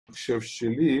המחשב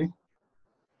שלי,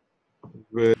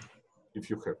 if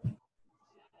you have.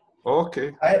 Okay.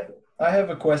 I have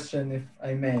a question, if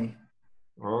I may.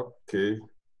 Okay.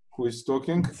 Who is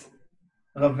talking?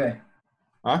 Rave.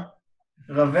 Huh?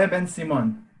 Rave Ben Simon.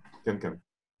 Can.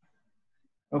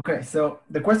 Okay, so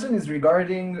the question is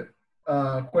regarding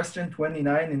question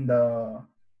 29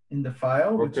 in the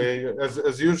file. Okay,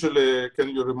 as usually, can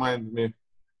you remind me?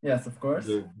 Yes, of course.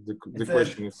 The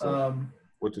question is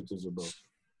what it is about.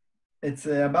 It's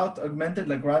about augmented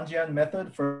Lagrangian method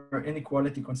for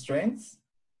inequality constraints.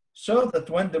 Show that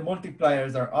when the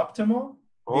multipliers are optimal.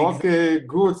 Okay,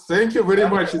 good. Thank you very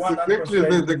much. It's exactly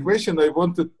the question I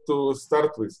wanted to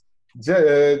start with.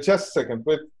 Just a second.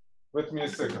 Wait me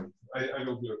a second. I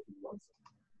will be okay. One second.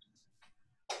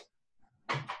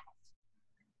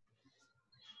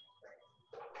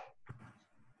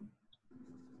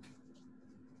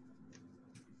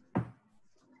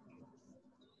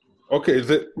 Okay,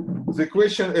 the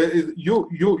question is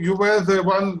you were the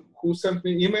one who sent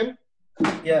me email?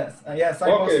 Yes, yes.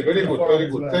 Okay, very good, very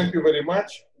good. Well. Thank you very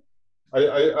much.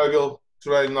 I will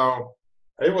try now.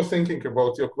 I was thinking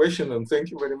about your question, and thank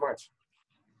you very much.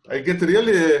 I get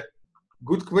really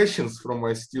good questions from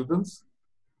my students,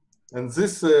 and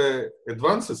this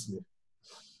advances me.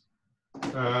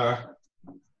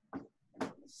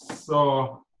 So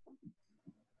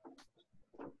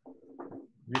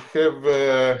we have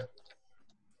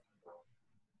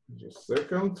just a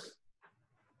second.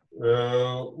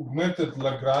 Augmented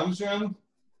Lagrangian.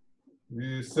 We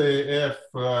say F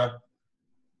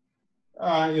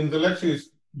in the lecture is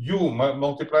U.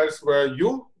 Multipliers were U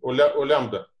or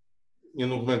lambda in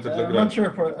augmented Lagrangian. I'm not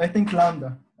sure. I think lambda.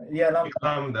 Yeah, lambda.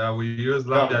 Lambda. We use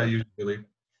lambda usually.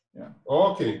 Yeah.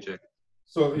 Okay. Check.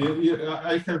 So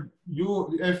I have U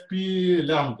FP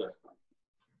lambda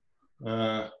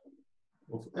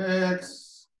of X.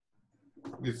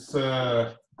 It's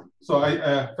so I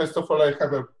first of all I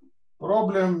have a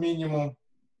problem minimum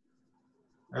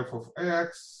f of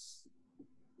X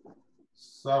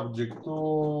subject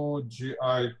to gi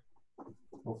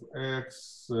of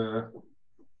X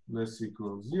less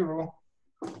equal 0.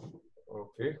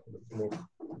 Okay,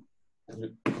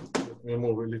 let me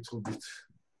move a little bit.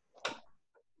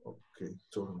 Okay,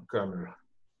 turn camera.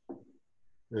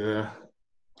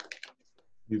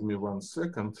 Give me 1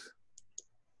 second.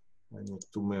 I need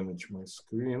to manage my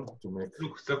screen to make.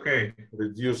 Looks okay. I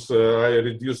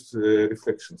reduced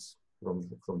reflections from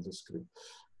the screen.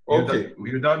 Okay.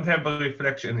 You don't have a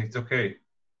reflection. It's okay.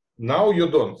 Now you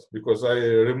don't, because I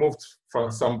removed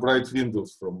some bright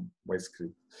windows from my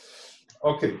screen.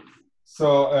 Okay. So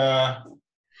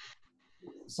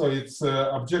so it's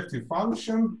objective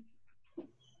function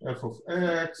f of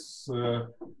X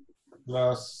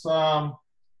plus some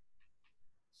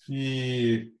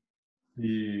phi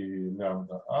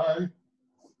lambda I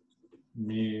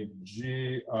mi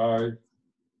gi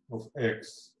of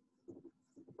X.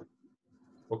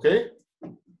 Okay?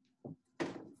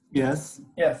 Yes.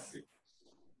 Yes.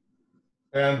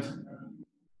 And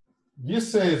we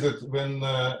say that when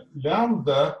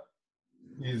lambda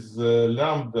is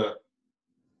lambda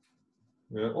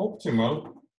optimal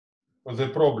for the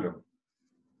problem,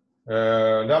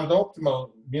 lambda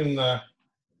optimal mean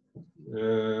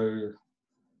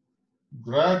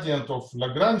gradient of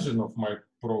Lagrangian of my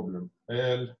problem,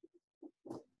 L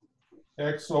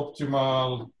X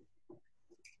optimal,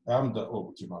 lambda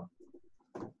optimal.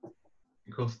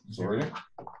 Sorry.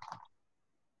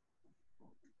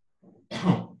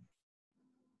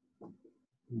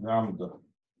 Lambda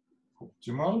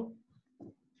optimal.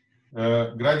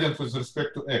 Gradient with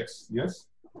respect to X, yes?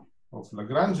 Of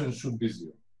Lagrangian should be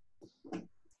 0.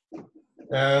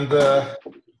 And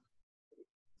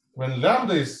when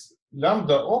lambda is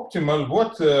lambda optimal,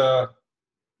 what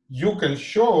you can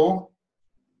show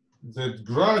that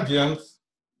gradient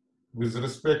with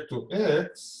respect to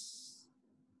X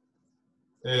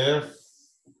f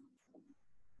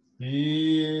p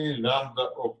lambda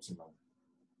optimal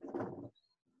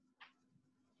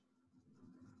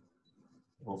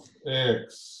of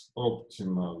X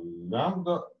optimal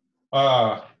lambda.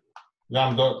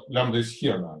 Lambda is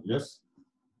here now, yes?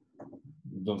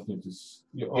 You don't need this.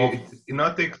 It's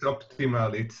not X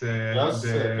optimal, it's the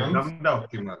lambda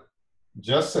optimal.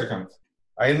 Just a second.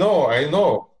 I know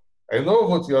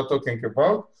what you are talking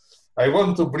about. I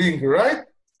want to bring right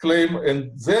claim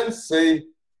and then say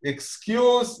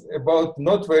excuse about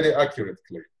not very accurate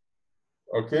claim.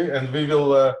 Okay, and we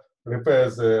will repair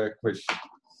the question.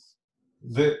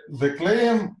 The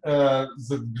claim,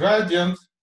 the gradient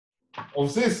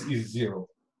of this is 0.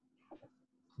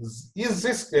 Is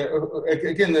this,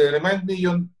 again, remind me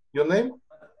your name?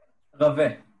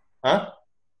 Rave. Huh?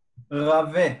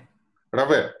 Rave,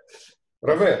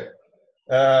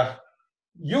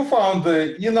 you found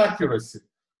the inaccuracy,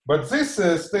 but this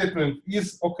statement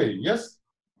is okay, yes?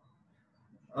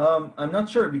 I'm not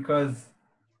sure because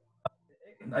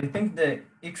I think the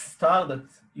X star that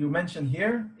you mentioned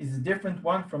here is a different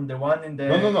one from the one in the...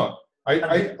 No.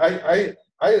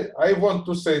 I want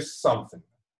to say something.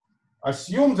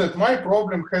 Assume that my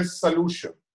problem has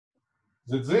solution.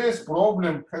 That this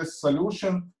problem has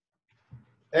solution,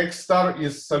 X star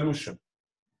is solution.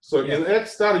 So in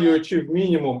X star, you achieve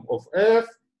minimum of F,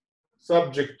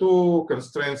 subject to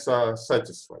constraints are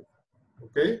satisfied.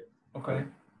 Okay? Okay.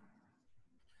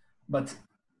 But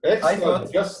X I star,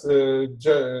 thought... just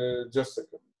a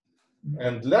second.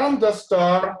 And lambda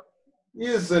star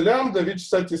is a lambda which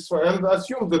satisfies, and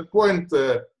assume that point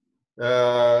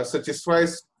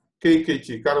satisfies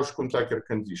KKT, Karush-Kuhn-Tucker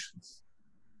conditions.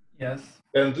 Yes.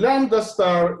 And lambda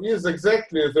star is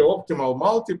exactly the optimal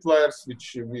multipliers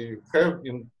which we have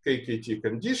in KKT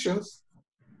conditions.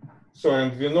 So,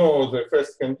 and we know the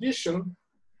first condition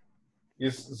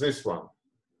is this one.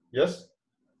 Yes?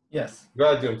 Yes.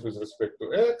 Gradient with respect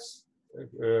to x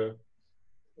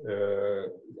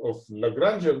of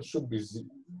Lagrangian should be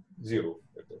 0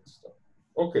 at x star.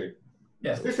 Okay.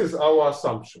 Yes. This is our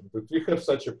assumption that we have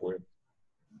such a point.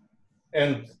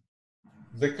 And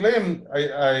the claim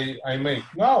I make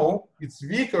now, it's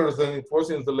weaker than it was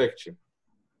in the lecture.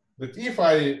 That if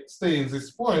I stay in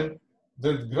this point,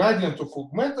 the gradient of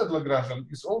augmented Lagrangian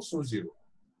is also 0.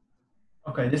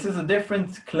 Okay, this is a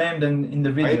different claim than in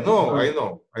the video.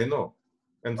 I know.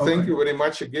 And thank you very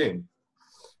much again.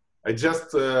 I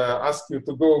just ask you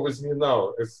to go with me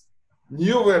now as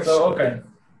new version. So,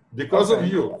 because of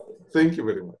you. Thank you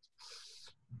very much.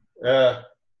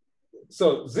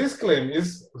 So this claim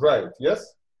is right,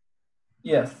 yes?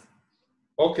 Yes.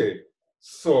 Okay.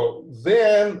 So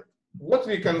then what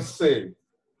we can say?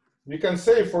 We can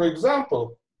say, for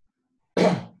example,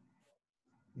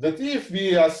 that if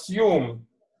we assume,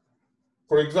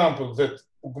 for example, that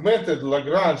augmented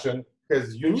Lagrangian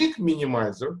has unique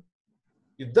minimizer,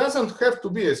 it doesn't have to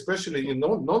be, especially in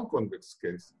non-convex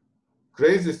case.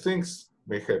 Crazy things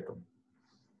may happen.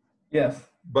 Yes.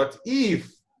 But if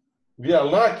we are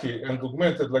lucky and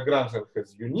augmented Lagrangian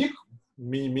has unique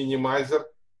minimizer,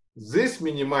 this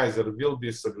minimizer will be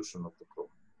a solution of the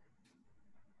problem.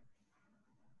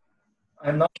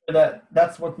 I'm not sure that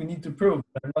that's what we need to prove,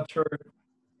 but I'm not sure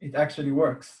it actually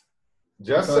works.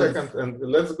 Just a second, and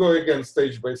let's go again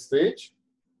stage by stage.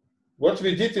 What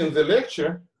we did in the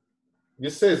lecture, we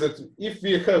say that if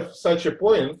we have such a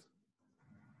point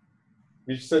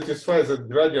which satisfies the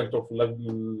gradient of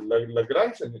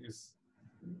Lagrangian is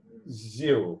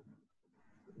 0,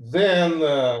 then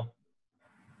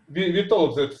we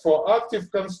told that for active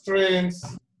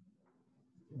constraints,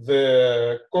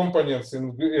 the components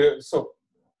in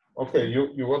okay,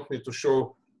 you want me to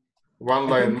show one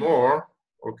line more?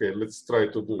 Okay, let's try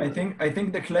to do it. I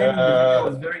think the claim in the video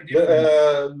was very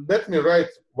different. Let me write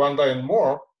one line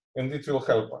more, and it will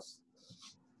help us.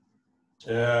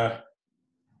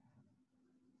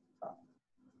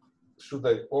 Should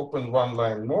I open one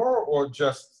line more or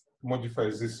just modify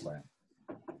this line?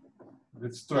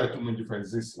 Let's try to modify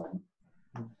this line.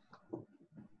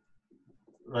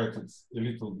 Right, it's a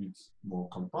little bit more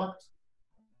compact.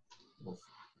 Of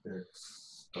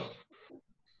X star.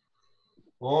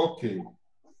 Okay.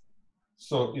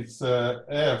 So it's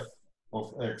f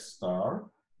of X star,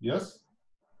 yes?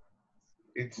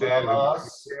 It's a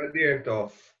gradient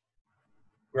of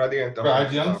Gradient,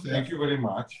 thank you very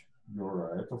much. You're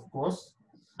right, of course.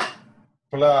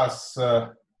 Plus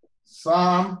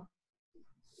sum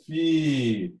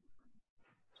phi.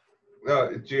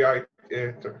 No, GI.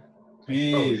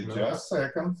 P, just a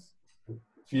second.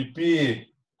 Phi p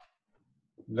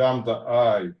lambda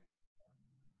I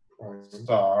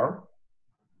star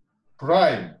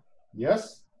prime,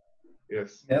 yes?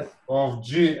 Yes. Yes. Of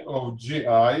gi.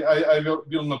 I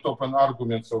will not open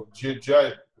arguments of gi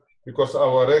because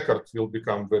our record will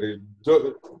become very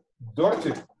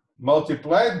dirty.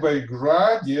 Multiplied by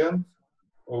gradient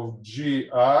of gi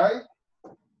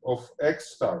of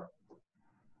X star.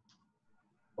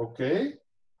 Okay.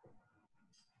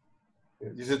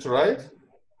 Is it right?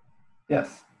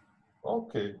 Yes.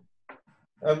 Okay.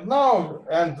 And now,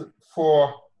 and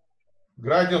for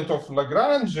gradient of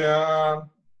Lagrangian,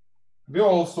 we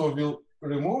also will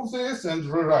remove this and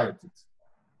rewrite it.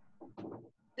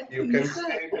 You can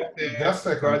say that just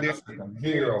a second.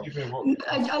 Here,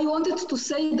 I wanted to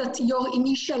say that your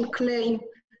initial claim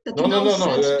that no.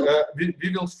 We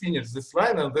will finish this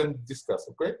line and then discuss,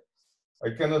 okay? I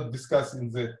cannot discuss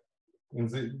in the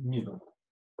middle.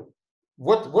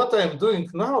 what I'm doing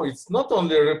now, it's not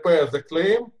only repair the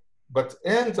claim, but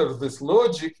enter this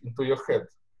logic into your head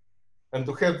and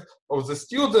to head of the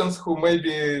students who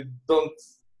maybe don't,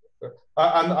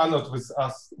 are not with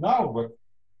us now, but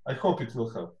I hope it will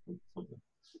help.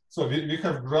 So we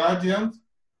have gradient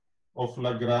of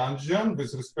Lagrangian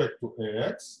with respect to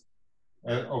x,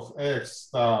 of x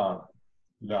star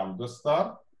lambda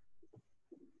star.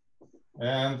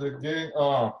 And again,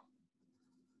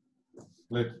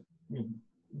 let me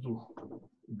do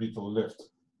a bit on left.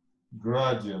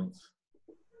 Gradient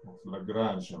of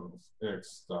Lagrangian of x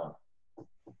star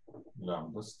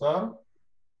lambda star.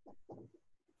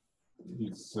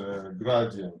 It's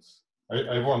gradient.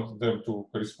 I want them to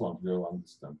correspond, you'll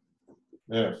understand.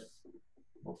 F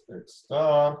of x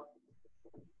star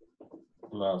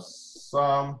plus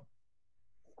sum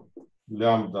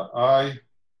lambda I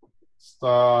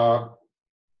star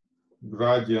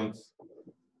gradient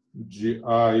gi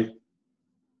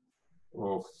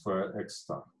of x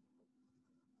star.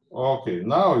 Okay,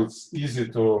 now it's easy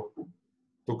to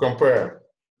compare.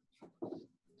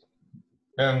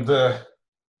 And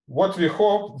what we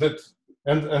hope that,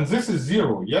 and this is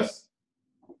 0, yes?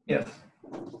 Yes.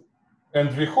 And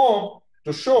we hope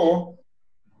to show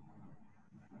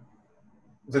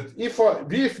that if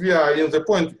we are in the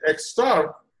point x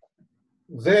star,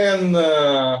 then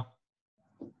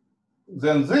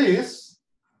this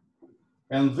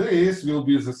and this will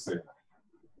be the same.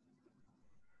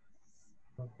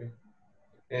 Okay.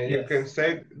 And you can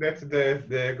say that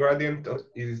the gradient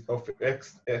of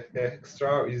x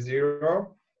star is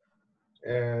 0,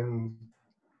 and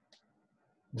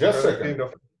just a second.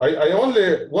 I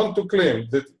only want to claim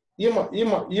that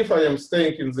if I am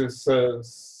staying in this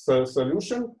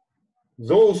solution,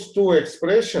 those two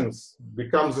expressions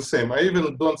become the same. I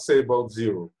even don't say about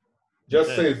 0.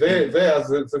 Just say they are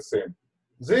the same.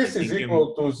 This is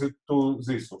equal to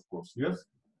this, of course. Yes,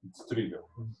 it's trivial.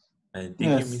 I think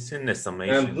you're missing the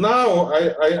summation. And now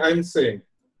I'm saying,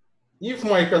 if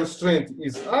my constraint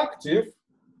is active,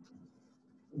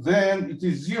 then it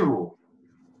is 0.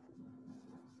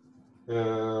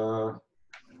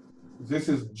 This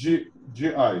is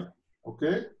GI,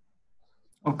 okay?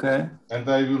 Okay. And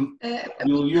I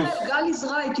will use. Gal is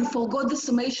right. You forgot the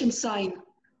summation sign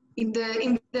in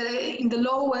the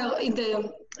lower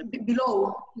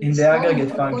below. In the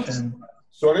aggregate function.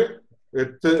 Sorry,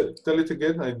 tell it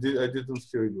again. I didn't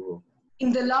hear you.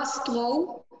 In the last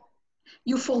row,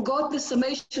 you forgot the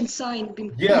summation sign.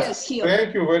 Yes, here.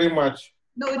 Thank you very much.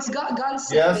 No, it's Gal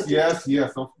said. Yes,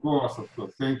 of course.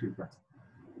 Thank you, Gal.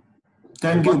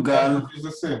 Thank you, Gal. It's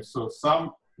the same. So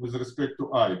sum with respect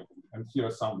to I, and here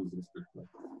sum with respect to I.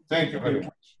 Thank you very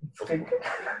much. Okay.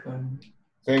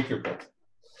 Thank you, Gal.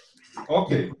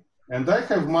 Okay, and I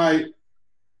have my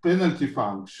penalty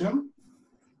function,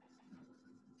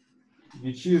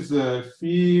 which is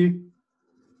phi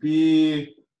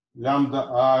p lambda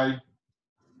I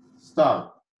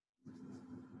star.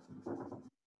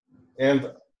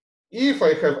 And if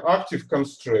I have active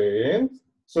constraint,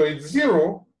 so it's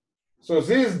 0, so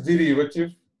this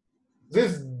derivative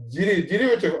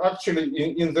actually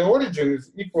in the origin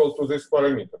is equal to this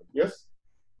parameter, yes?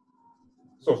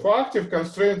 So for active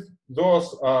constraint,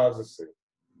 those are the same,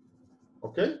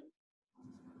 okay?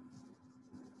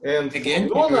 And again,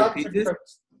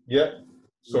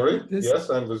 sorry, yes,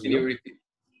 I'm with you.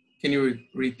 Can you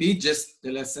repeat just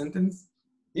the last sentence?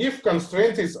 If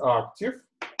constraint is active,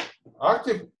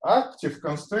 active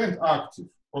constraint active.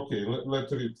 Okay,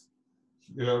 let's read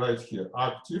right here.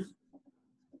 Active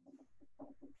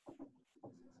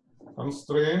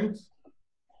constraint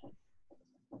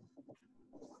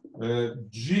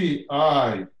gi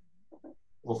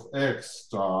of x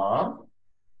star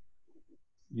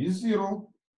is 0.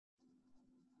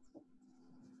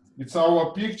 It's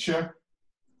our picture,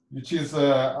 which is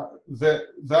the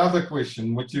other question,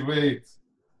 motivate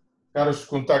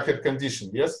Karush-Kuhn-Tucker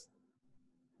condition, yes?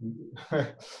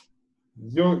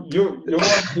 you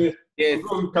want me to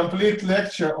do a complete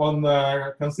lecture on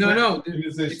constraint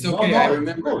optimization? It's okay, I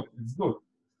remember. It's good.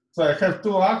 So I have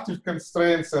 2 active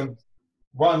constraints and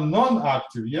 1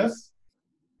 non-active, yes?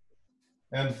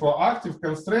 And for active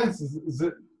constraints,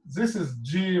 this is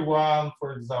G1,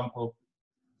 for example,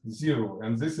 0,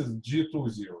 and this is G2,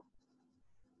 0.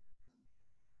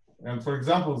 And for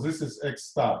example, this is X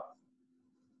star.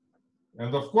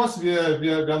 And of course, we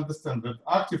understand that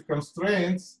active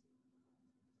constraints,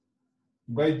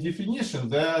 by definition,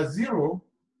 they are 0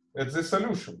 at the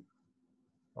solution.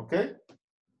 Okay?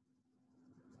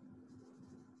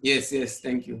 Yes,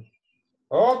 thank you.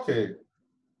 Okay.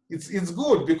 It's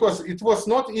good because it was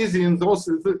not easy in those,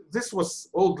 this was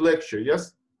old lecture,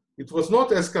 yes? it was not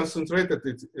as concentrated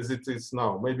as it is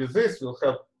now. Maybe this will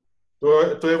have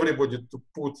to everybody to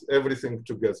put everything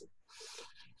together.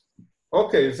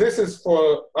 Okay, this is for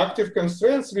active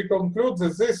constraints. We conclude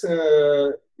that this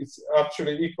is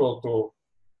actually equal to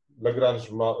Lagrange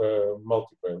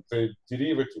multiplier, the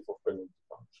derivative of penalty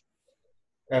function.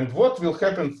 And what will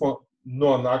happen for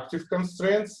non-active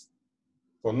constraints?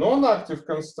 For non-active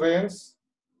constraints,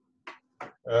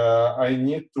 I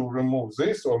need to remove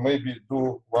this or maybe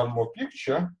do one more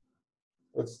picture.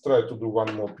 Let's try to do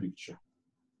one more picture.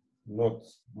 Not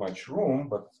much room,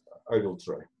 but I will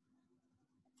try.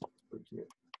 Let me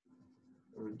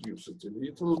reduce it a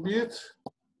little bit.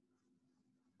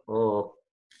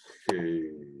 Okay.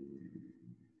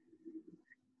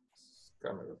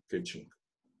 Camera catching.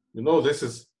 You know, this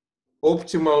is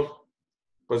optimal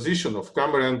position of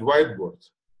camera and whiteboard.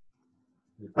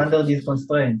 Under these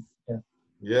constraints. Yeah.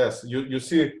 Yes, you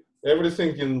see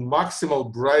everything in maximal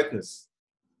brightness.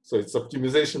 So it's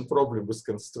optimization problem with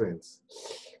constraints.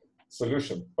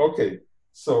 Solution. Okay.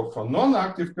 So for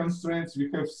non-active constraints, we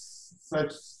have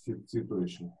such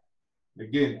situation.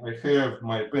 Again, I have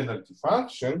my penalty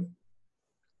function,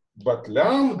 but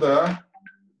lambda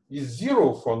is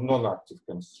 0 for non-active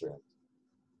constraint.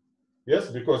 Yes,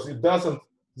 because it doesn't,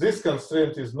 this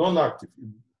constraint is non-active.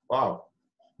 Wow,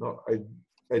 no,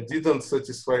 I didn't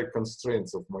satisfy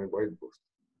constraints of my whiteboard.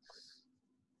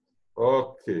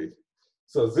 Okay,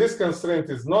 so this constraint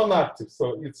is non-active, so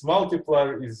its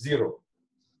multiplier is 0.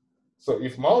 So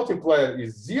if multiplier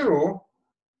is 0,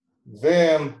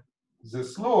 then the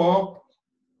slope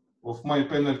of my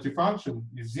penalty function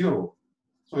is 0.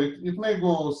 So it may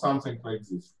go something like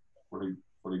this,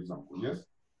 for example, yes?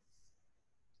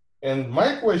 And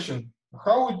my question,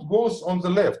 how it goes on the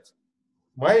left?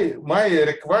 My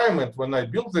requirement when I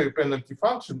build the penalty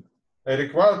function, I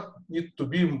require it to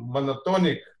be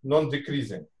monotonic,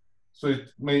 non-decreasing. So it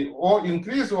may or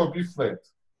increase or be flat.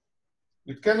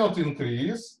 It cannot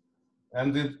increase,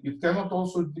 and it cannot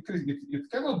also decrease. It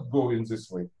cannot go in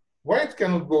this way. Why it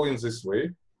cannot go in this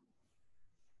way?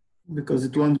 Because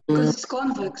it won't. Because it's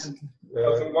convex.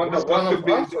 One of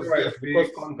answers, yes, because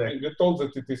we told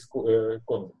that it is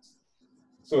convex.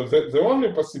 So the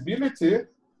only possibility,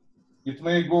 it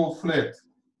may go flat,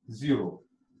 0.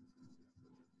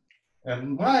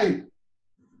 And my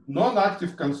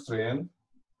non-active constraint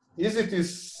is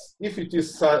if it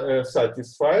is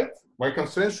satisfied, my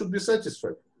constraint should be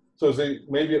satisfied. So they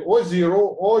may be or 0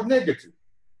 or negative.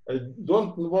 I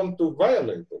don't want to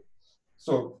violate it.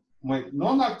 So my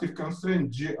non-active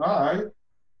constraint GI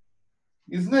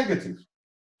is negative.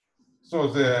 So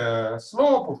the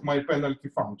slope of my penalty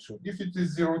function, if it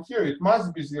is 0 here, it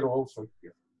must be 0 also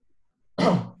here.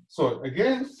 So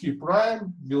again, phi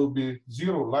prime will be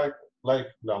 0 like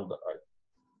lambda I.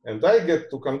 And I get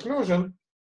to conclusion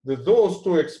that those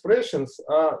two expressions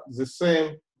are the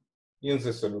same in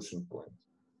the solution point.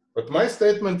 But my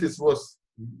statement is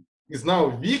now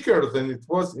weaker than it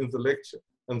was in the lecture.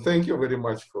 And thank you very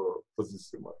much for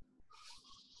this remark.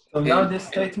 So now this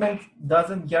statement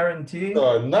doesn't guarantee.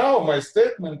 Now my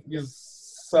statement is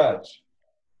such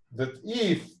that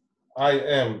if I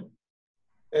am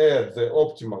at the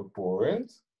optimal point,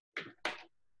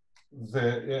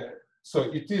 so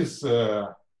it is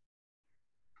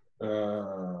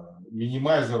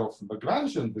minimizer of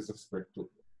Lagrangian with respect to,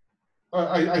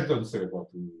 I don't say about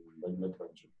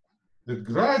Lagrangian. The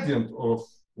gradient of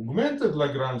augmented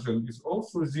Lagrangian is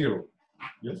also 0.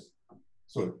 Yes?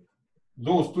 So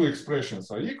those two expressions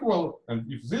are equal, and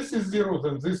if this is 0,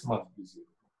 then this must be 0.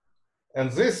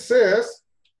 And this says,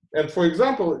 and for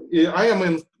example, I am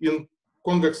in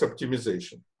convex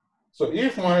optimization. So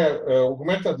if my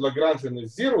augmented Lagrangian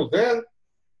is 0, then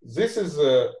this is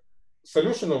a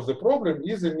solution of the problem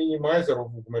is a minimizer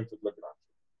of augmented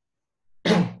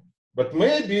Lagrangian. But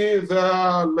maybe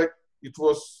like it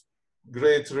was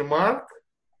great remark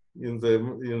in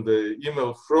the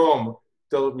email from,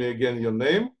 tell me again your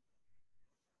name.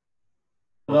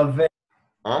 Rave.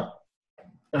 Huh?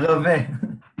 Rave.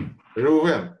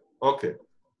 Reuven. Okay.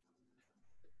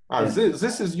 Yes.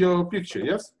 This is your picture,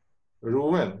 yes?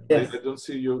 Reuven. Yes. I don't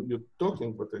see you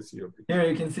talking, but I see your picture. Here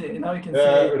you can see, now you can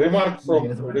see. Remark from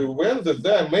Reuven that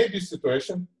there may be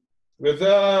situation where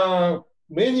there are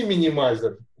many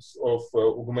minimizers of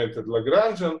augmented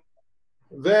Lagrangian.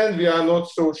 Then we are not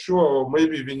so sure, or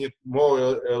maybe we need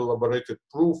more elaborated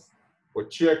proof or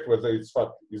check whether it's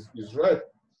fact is right.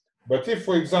 But if,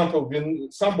 for example, when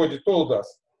somebody told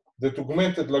us that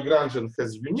augmented Lagrangian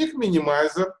has unique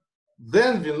minimizer,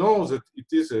 then we know that it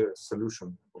is a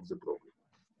solution of the problem.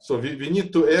 So we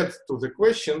need to add to the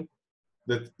question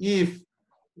that if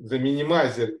the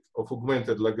minimizer of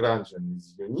augmented Lagrangian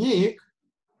is unique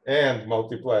and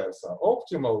multipliers are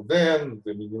optimal, then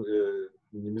the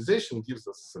minimization gives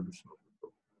us a solution of the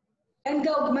problem. And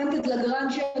the augmented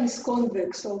Lagrangian is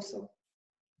convex also.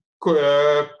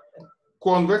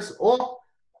 Convex or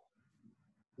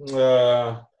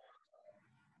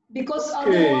because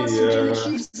otherwise you can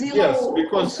achieve zero. Yes,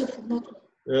 because also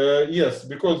yes,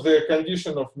 because the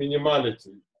condition of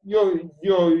minimality.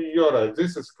 You're right.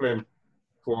 This is claimed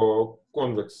for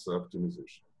convex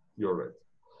optimization. You're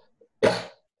right.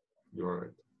 You're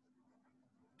right.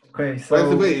 Okay. So by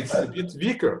the way, it's a bit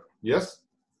weaker. Yes.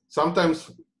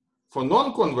 Sometimes for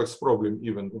non-convex problem,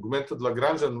 even augmented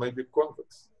Lagrangian may be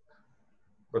convex.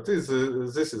 But this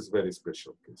is very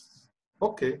special case.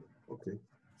 Okay. Okay.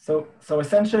 So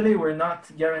essentially, we're not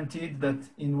guaranteed that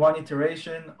in one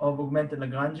iteration of augmented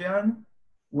Lagrangian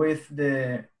with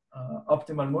the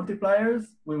optimal multipliers,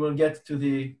 we will get to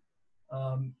the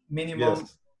minimum.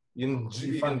 Yes. In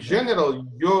general,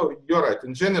 you're right.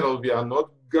 In general, we are not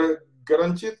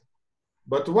guaranteed,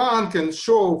 but one can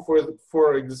show,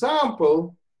 for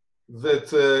example, that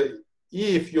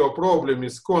if your problem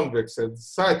is convex and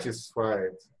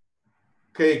satisfied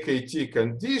KKT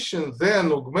condition,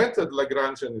 then augmented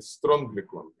Lagrangian is strongly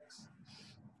convex.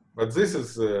 But this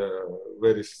is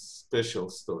very special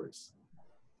stories.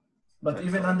 But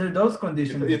even under those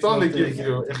conditions, it only gives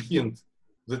you a hint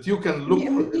that you can look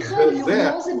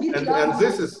there. And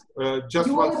this is just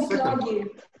 1 second.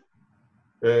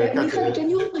 Michael, can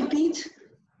you repeat?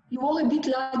 You are a bit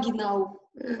laggy now.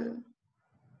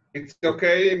 It's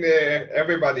okay,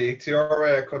 everybody. It's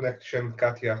your connection,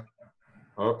 Katya.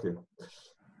 Okay.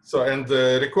 So, and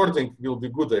the recording will be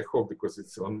good, I hope, because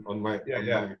it's on my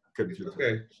computer.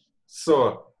 Okay.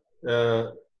 So,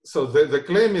 so the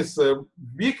claim is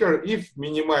weaker if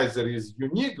minimizer is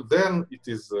unique, then it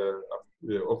is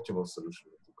the optimal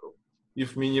solution.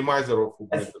 If minimizer of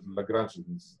augmented Lagrangian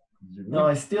is unique. No,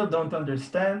 I still don't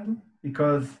understand,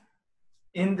 because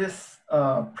in this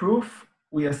proof,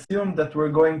 we assume that we're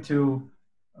going to,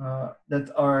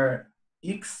 that our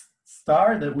X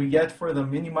star that we get for the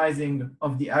minimizing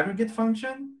of the aggregate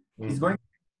function is going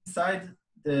inside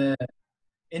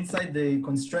the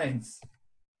constraints.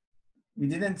 We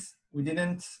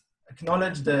didn't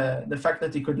acknowledge the fact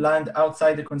that it could land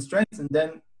outside the constraints, and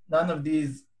then none of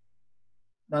these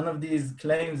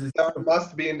claims is. That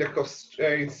must be in the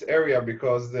constraints area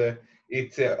because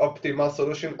it's an optimal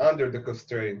solution under the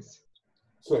constraints.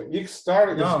 So X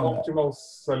star is optimal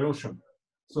solution.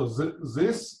 So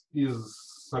this is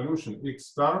solution. X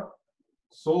star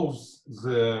solves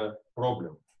the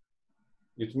problem.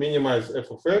 It minimizes f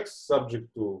of x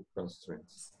subject to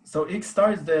constraints. So X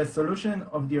star is the solution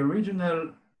of the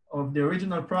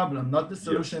original problem, not the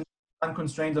solution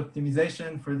unconstrained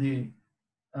optimization for the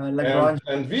Lagrangian.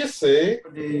 And we say,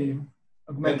 the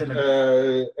augmented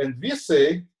and we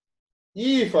say,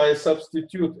 if I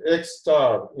substitute X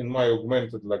star in my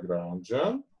augmented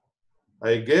Lagrangian,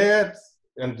 I get,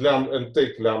 and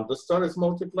take lambda star as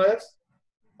multipliers,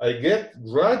 I get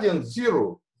gradient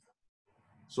 0.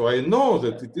 So I know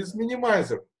that it is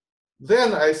minimizer.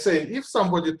 Then I say, if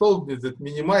somebody told me that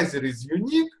minimizer is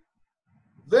unique,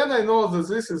 then I know that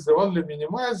this is the only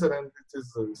minimizer and it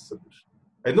is the solution.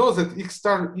 I know that X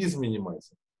star is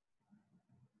minimizer,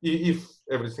 if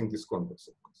everything is convex,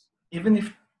 of course. Even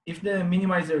if the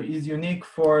minimizer is unique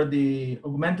for the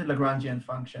augmented Lagrangian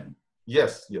function.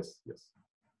 Yes,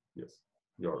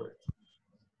 you're right.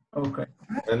 Okay.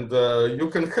 And you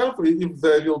can help if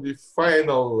there will be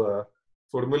final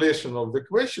formulation of the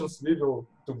questions, we will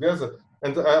together.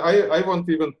 And I want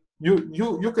even,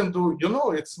 you can do,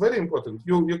 it's very important.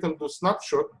 You can do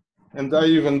snapshot, and I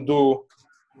even do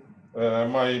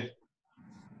my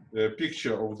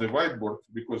picture of the whiteboard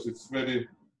because it's very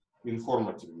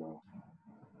informative now.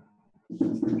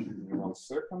 Give me 1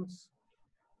 second.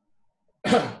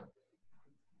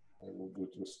 I will do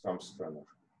it with Scam Scanner.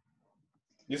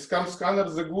 Is Scam Scanner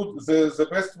the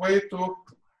best way to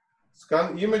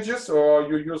scan images, or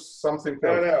you use something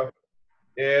else?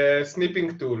 No.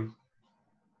 Snipping tool.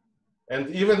 And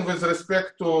even with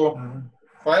respect to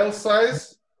file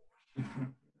size?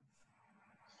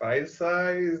 File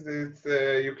size, it's,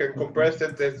 you can compress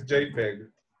it as JPEG.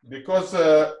 Because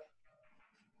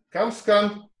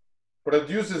CamScan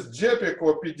produces JPEG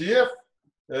or PDF,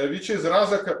 which is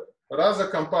rather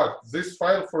compact. This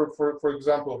file, for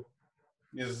example,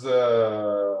 is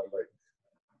like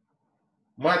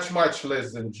much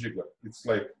less than giga. It's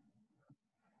like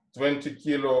 20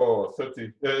 kilo,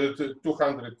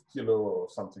 200 kilo,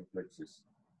 something like this.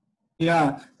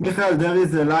 Yeah, Michael, there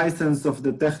is a license of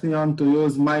the Technion to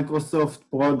use Microsoft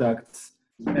products.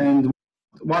 And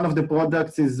one of the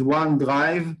products is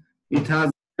OneDrive. It has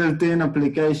built-in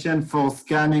application for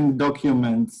scanning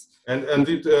documents. And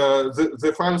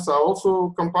the files are also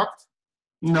compact?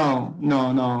 No.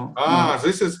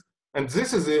 This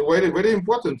is very, very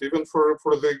important even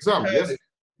for the exam. Yes,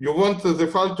 you want the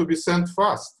file to be sent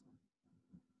fast.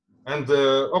 And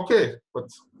okay, but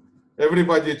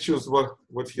everybody choose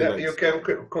what he likes. You can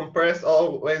compress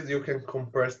always. You can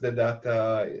compress the data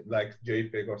like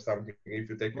JPEG or something if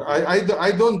you take. I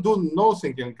don't do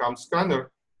nothing in CamScanner.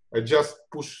 I just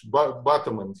push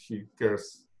button and he cares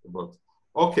about.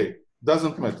 Okay,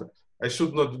 doesn't matter. I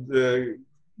should not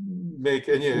make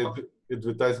any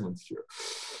advertisement here.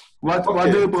 What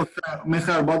do you prefer,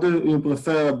 Michael? What do you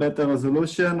prefer, a better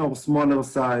resolution or smaller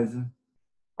size?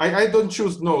 I don't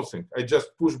choose nothing. I just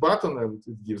push button and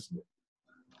it gives me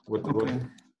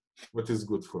what is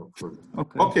good for me.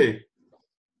 Okay.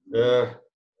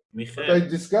 But I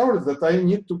discovered that I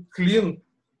need to clean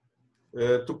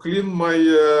my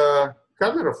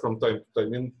camera from time to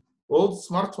time. In old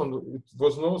smartphone, it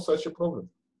was no such a problem.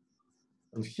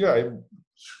 And here I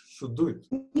should do it.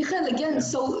 Michael, again,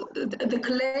 so the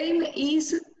claim is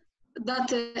that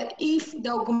if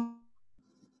the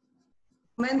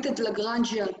augmented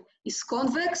Lagrangian is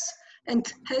convex and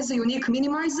has a unique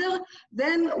minimizer,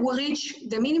 then we reach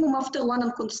the minimum after one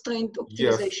unconstrained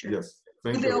optimization. Yes.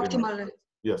 Thank with you the optimal.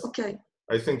 Yes. Okay.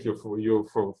 I think you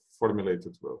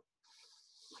formulated well.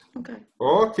 Okay.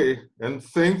 Okay, and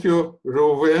thank you,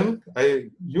 Reuven.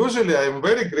 Usually I'm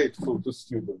very grateful to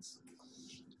students.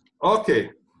 Okay,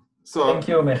 so thank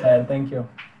you, Michael. Thank you.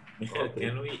 Michael,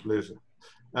 can we? Pleasure.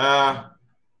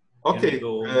 Okay,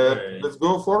 let's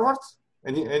go forward.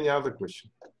 Any other question?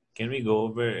 Can we go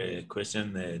over question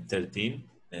 13?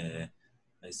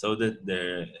 I saw that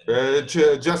there.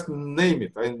 Just name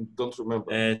it. I don't remember.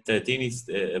 13 is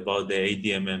about the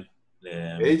ADMM.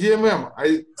 ADMM. I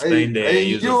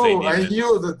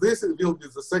knew that this will be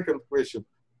the second question,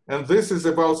 and this is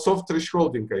about soft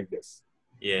thresholding, I guess.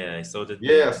 Yeah, I saw that.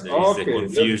 Yes. There is a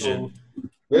confusion.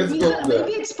 Let's go there.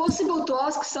 Maybe it's possible to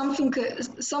ask something,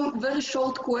 some very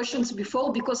short questions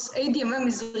before, because ADMM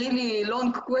is a really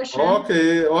long question.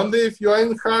 Okay, only if you are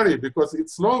in a hurry, because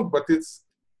it's long, but it's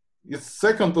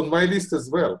second on my list as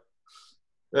well.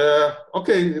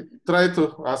 Okay, try to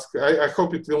ask. I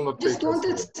hope it will not take Just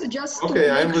wanted to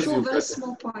make sure very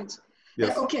small points.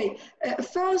 Yes. Okay,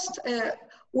 first,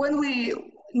 when we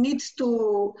need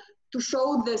to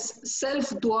show this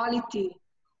self-duality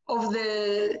of the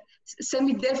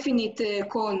semi-definite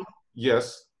cone.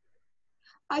 Yes.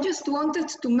 I just wanted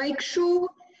to make sure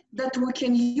that we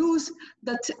can use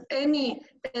that any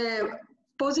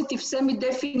positive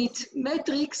semi-definite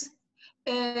matrix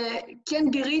can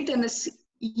be written as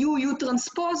UU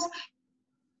transpose.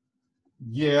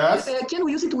 Yes. Can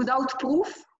we use it without proof?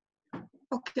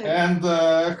 Okay. And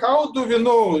how do we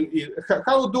know it?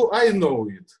 How do I know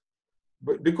it?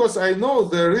 Because I know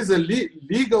there is a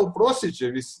legal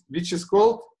procedure which is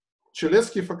called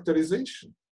Cholesky factorization.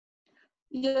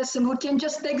 Yes, and we can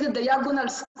just take the diagonal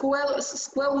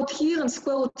square root here and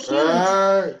square root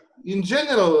here. In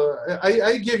general,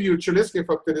 I give you Cholesky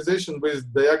factorization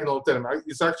with diagonal term.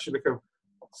 It's actually have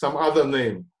some other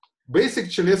name. Basic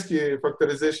Cholesky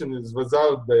factorization is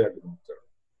without diagonal term.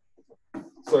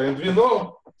 So, and we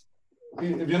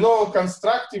know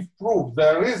constructive proof.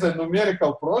 There is a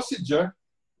numerical procedure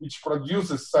which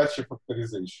produces such a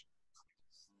factorization.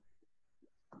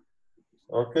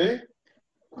 Okay.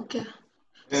 Okay.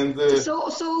 And so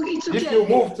it's okay. If you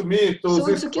moved me to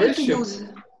this question,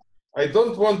 I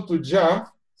don't want to jump.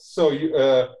 So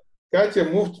Katya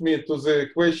moved me to the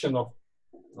question of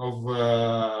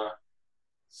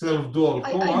self-dual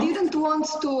cone. I didn't want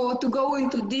to go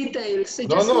into details. I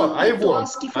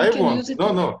want.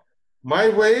 No. My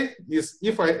way is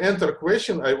if I enter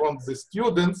question, I want the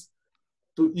students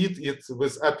to eat it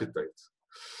with appetite.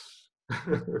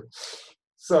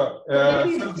 So,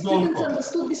 maybe students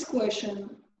understood this question.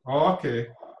 Okay,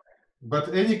 but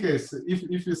any case,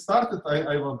 if we started,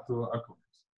 I want to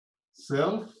accomplish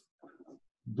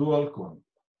self-dual cone.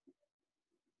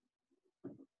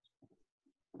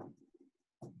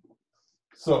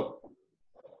 So,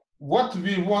 what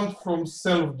we want from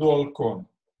self-dual cone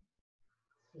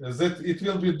is that it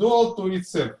will be dual to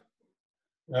itself.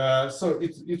 So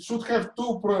it should have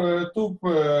two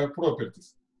properties.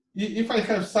 If I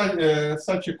have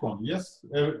such a cone, yes,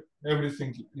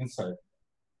 everything inside.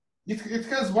 It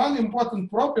has one important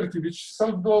property which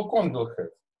self-dual cone will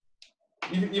have.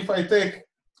 If I take,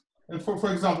 and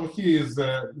for example, here is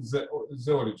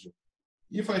the origin.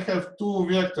 If I have two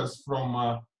vectors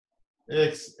from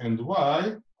x and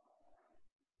y,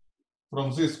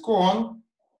 from this cone,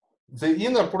 the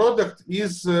inner product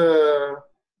is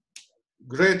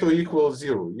greater or equal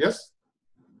 0, yes?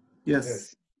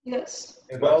 Yes. Yes.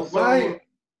 And But also,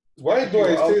 why do you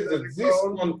I say alter that the this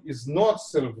cone. one is not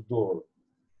self-dual?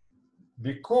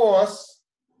 Because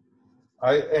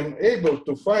I am able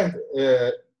to find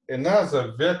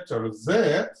another vector z.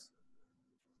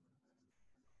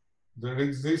 There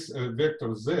exists a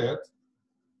vector z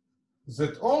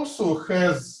that also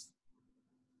has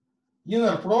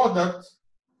inner product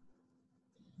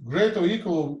greater or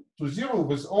equal to 0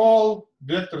 with all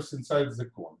vectors inside the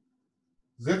cone.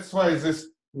 That's why this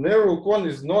narrow cone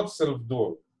is not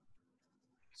self-dual.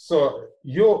 So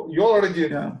you already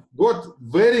got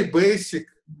very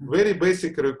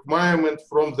basic requirement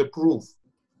from the proof.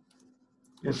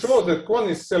 To show that cone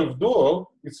is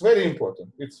self-dual, it's very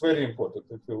important. It's very important.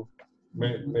 It will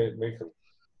make it.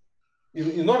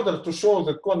 In order to show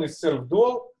that cone is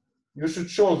self-dual, you should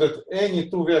show that any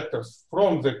two vectors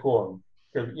from the cone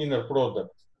have inner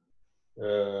product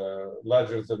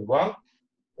larger than 1.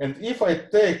 And if I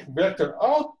take vector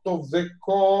out of the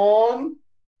cone,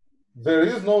 there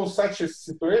is no such a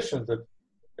situation that,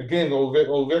 again, all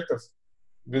vectors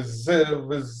with z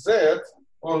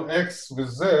on x with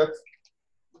z.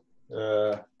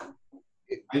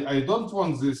 I don't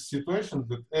want this situation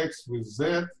that x with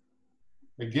z,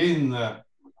 again,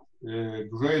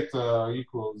 greater or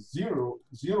equal 0,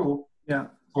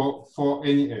 for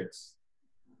any x.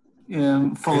 I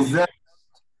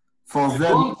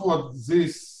don't want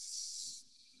this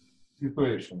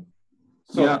situation.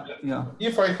 So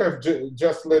if I have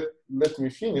just let me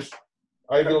finish,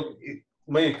 I will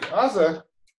make other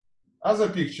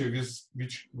picture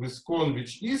with cone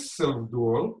which is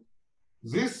self-dual.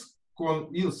 This cone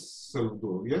is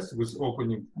self-dual, yes, with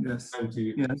opening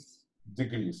 90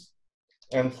 degrees.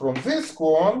 And from this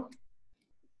cone,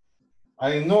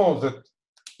 I know that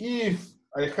if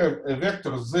I have a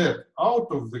vector z out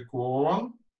of the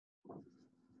cone,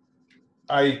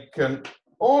 I can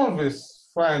always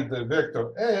find the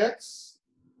vector x,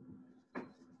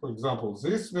 for example,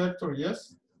 this vector,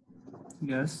 yes?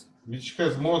 Yes. Which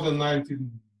has more than 90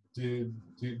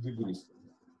 degrees.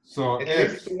 So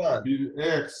x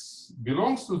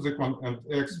belongs to the cone and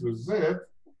x with z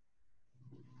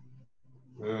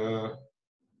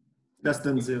less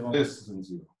than 0. Less than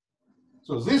 0.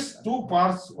 So these two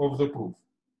parts of the proof.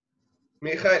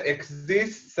 Michael,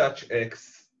 exists such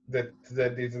x that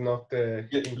is not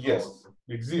yes,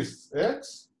 exists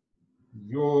x.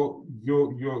 You're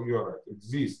right.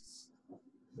 Exists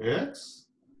x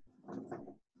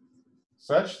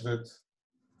such that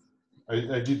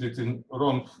I did it in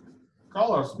wrong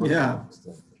colors, but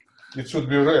it should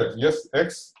be red. Yes,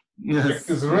 x. X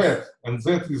is red and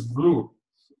z is blue.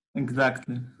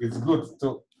 Exactly. It's good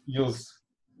to use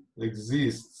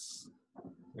exists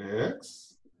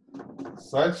x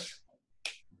such.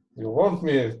 You want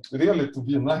me really to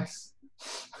be nice.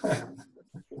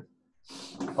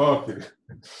 Okay.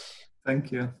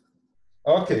 Thank you.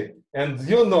 Okay, and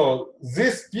you know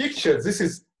this picture, this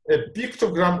is a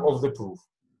pictogram of the proof.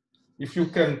 If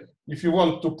you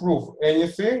want to prove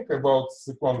anything about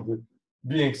the cone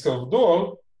being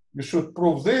self-dual, you should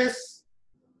prove this.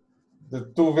 The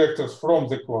two vectors from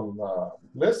the cone are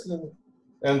less than,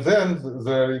 and then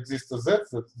there exists a z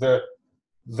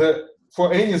that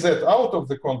for any z out of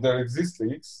the cone there exists a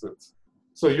x.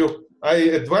 So I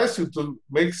advise you to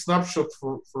make snapshot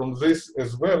from this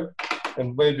as well,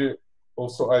 and maybe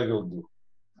also I will do,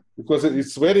 because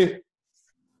it's very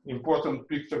important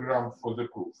pictogram for the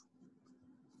proof.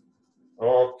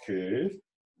 Okay,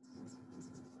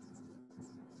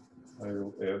 I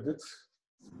will add it.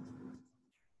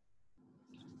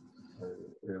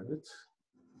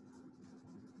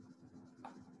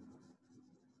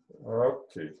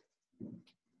 Okay,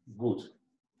 good.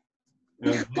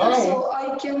 And now, so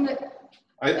I can.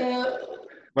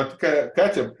 But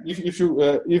Katya,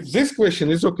 if this question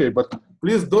is okay, but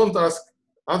please don't ask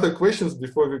other questions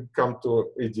before we come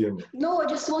to ADMM. No, I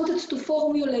just wanted to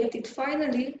formulate it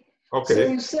finally. Okay. So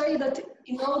you say that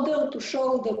in order to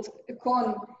show that a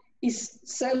cone is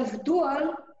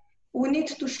self-dual, we need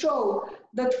to show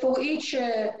that for each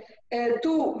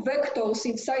two vectors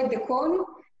inside the cone,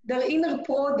 their inner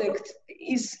product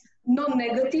is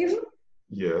non-negative.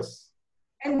 Yes.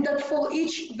 And that for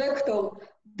each vector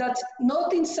that's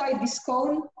not inside this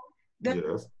cone,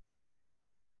 there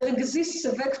exists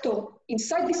a vector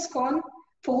inside this cone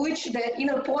for which the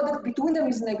inner product between them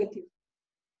is negative.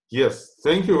 Yes,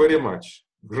 thank you very much.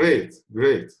 Great,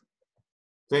 great.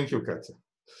 Thank you, Katya.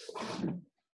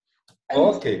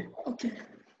 Okay.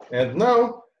 And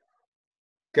now,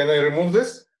 can I remove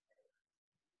this?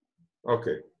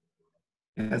 Okay.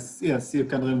 Yes, you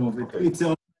can remove it. Okay. It's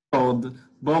on record.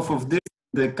 Both of this,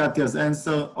 the Katya's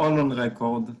answer, all on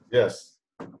record. Yes.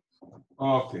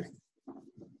 Okay.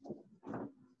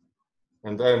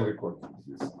 And I am recording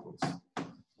this also.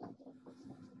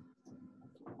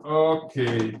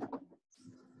 Okay.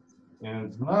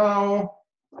 And now,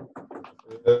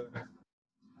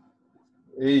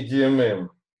 ADMM.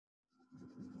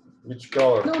 Which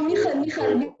color? No,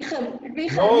 Michael.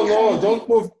 No, don't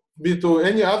move me to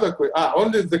any other question.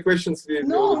 Only the questions we...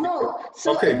 No.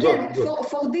 So okay, again, good.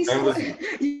 for this,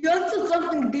 you answer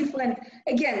something different.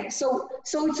 Again, so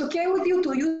it's okay with you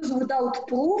to use without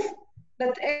proof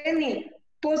that any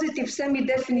positive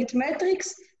semi-definite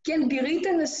matrix can be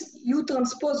written as U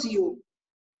transpose U.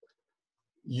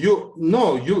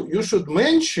 You should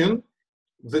mention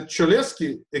the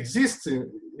Cholesky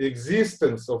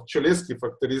existence of Cholesky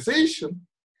factorization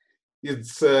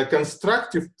is a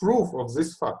constructive proof of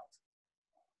this fact.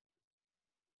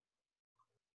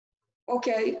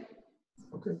 Okay.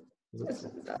 Okay.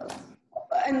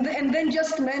 And then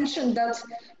just mention that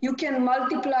you can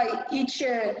multiply each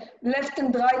left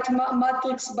and right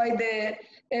matrix by the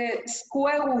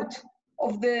square root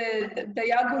of the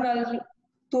diagonal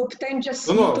to obtain just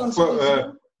U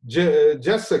transpose. Just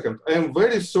a second. I am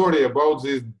very sorry about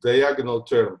this diagonal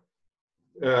term.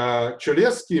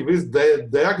 Cholesky with the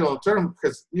diagonal term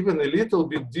has even a little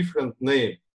bit different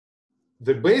name.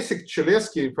 The basic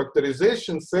Cholesky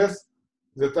factorization says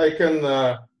that I can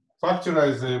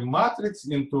factorize a matrix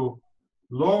into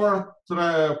lower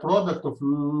product of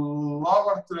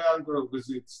lower triangle with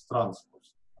its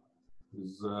transpose,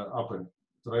 with upper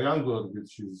triangular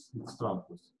which is its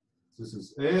transpose. This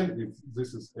is L,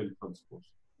 this is L transpose.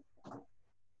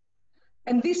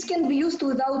 And this can be used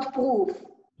without proof.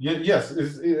 Yes,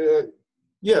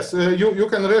 you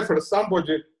can refer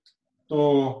somebody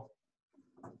to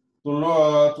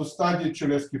study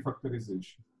Cholesky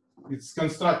factorization. It's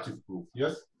constructive proof,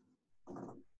 yes?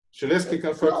 Cholesky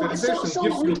factorization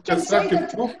gives you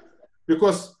constructive proof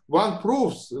because one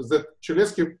proves that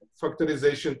Cholesky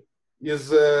factorization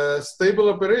is a stable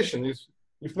operation.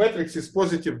 If matrix is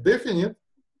positive definite,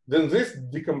 then this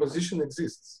decomposition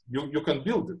exists. You can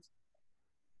build it.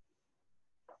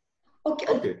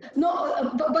 Okay. No,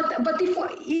 but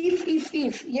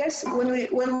if yes, when we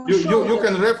you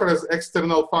can refer as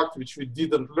external fact which we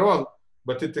didn't learn,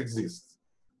 but it exists.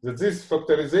 That this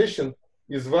factorization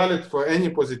is valid for any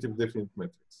positive definite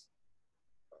matrix.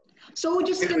 So we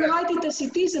just can write it as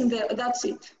it is, and that's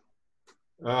it.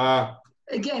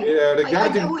 Again,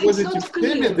 regarding positive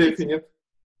semi-definite,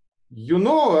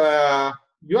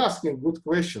 you're asking good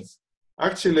questions.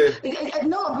 Actually,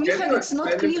 no, Michael, it's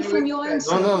not clear from your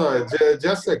answer. No.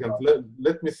 Just a second.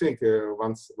 Let me think.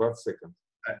 One second.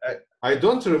 I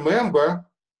don't remember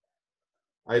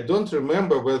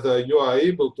whether you are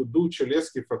able to do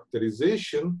Cholesky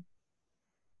factorization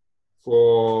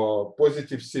for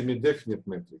positive semi-definite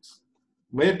matrix.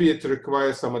 Maybe it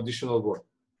requires some additional work.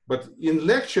 But in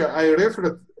lecture, I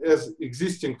referred as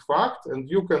existing fact, and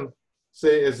you can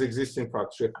say as existing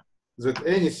fact that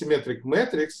any symmetric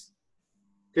matrix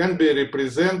can be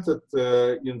represented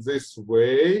in this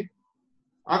way.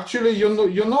 Actually, you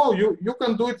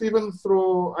can do it even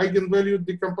through eigenvalue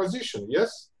decomposition.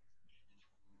 Yes,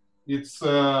 it's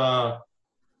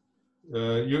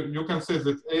you can say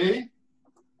that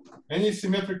any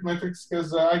symmetric matrix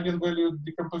has eigenvalue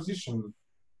decomposition.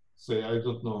 Say I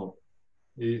don't know,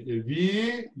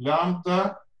 V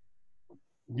lambda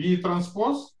V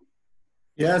transpose.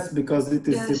 Yes, because it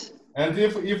is. Yes. And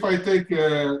if I take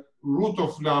root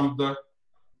of lambda,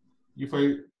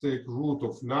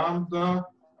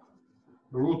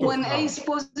 when A is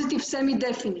positive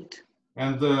semi-definite,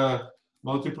 and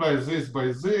multiply this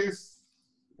by this,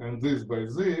 and this by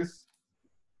this,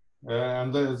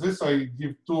 and this I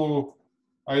give to,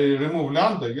 I remove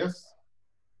lambda, yes?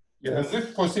 Yes. And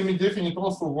this for semi-definite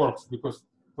also works, because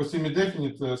for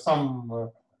semi-definite some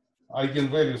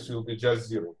eigenvalues will be just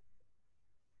 0.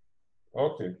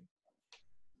 Okay.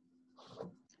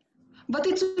 but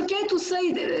it's okay to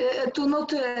say to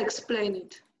not explain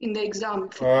it in the exam.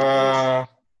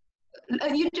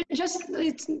 You just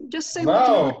say what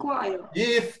you require.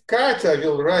 If Katya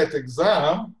will write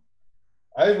exam,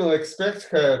 I will expect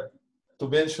her to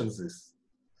mention this.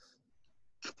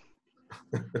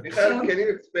 Michael, can you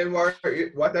explain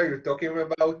what are you talking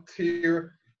about here?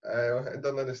 I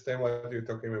don't understand what you're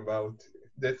talking about.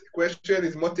 The question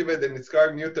is motivate and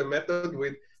describe Newton method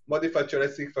with modified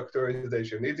Cholesky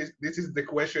factorization. This is the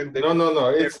question. That No.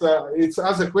 It's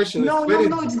other question. No,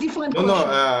 it's different.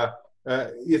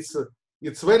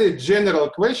 It's very general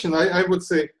question. I would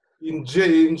say in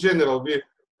general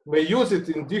may use it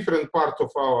in different parts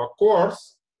of our course,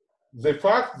 the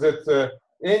fact that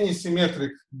any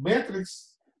symmetric matrix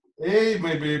A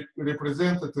may be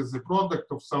represented as the product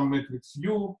of some matrix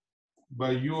U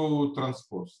by U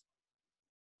transpose.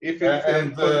 If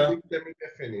it's positive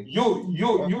semi-definite.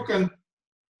 You can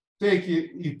take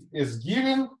it as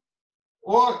given,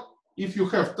 or if you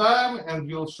have time and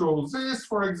we'll show this,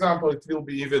 for example, it will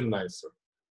be even nicer.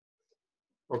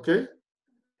 Okay?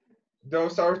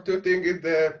 Those are two things in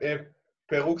the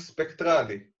פירוק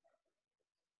ספקטרלי.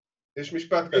 יש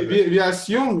משפט כזה. We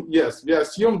assume, yes, we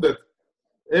assume that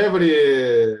every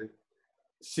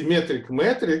symmetric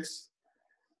matrix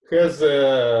has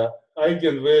an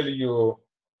eigenvalue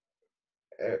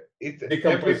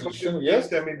decomposition, yes?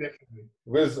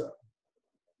 With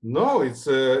no,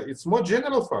 it's more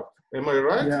general fact. Am I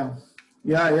right?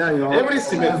 Yeah. Every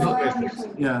symmetric matrix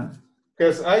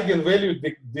has eigenvalue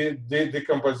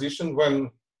decomposition when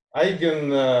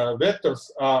eigenvectors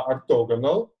are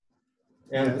orthogonal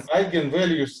and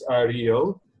eigenvalues are real,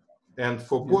 and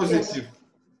for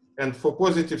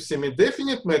positive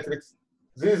semi-definite matrix,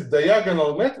 this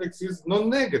diagonal matrix is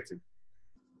non-negative.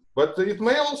 But it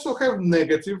may also have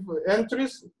negative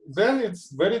entries, then it's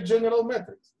very general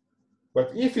matrix. But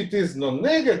if it is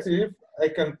non-negative, I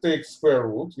can take square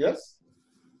root, yes?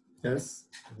 Yes.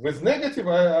 With negative,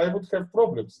 I would have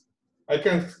problems. I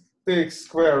can take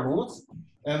square roots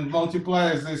and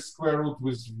multiply this square root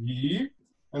with V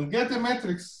and get a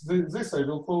matrix. This I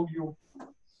will call U.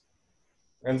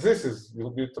 And this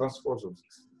will be transpose of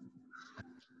this.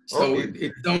 So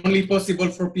it's only possible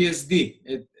for PSD,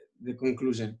 the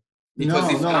conclusion. Because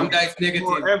if lambda is negative.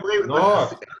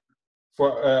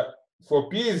 For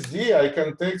PSD, I can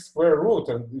take square root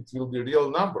and it will be real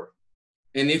number.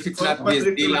 And if it's not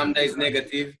PSD, lambda is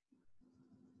negative.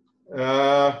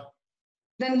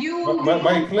 Then you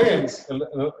my claim,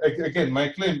 again, my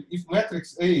claim, if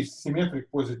matrix A is symmetric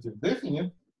positive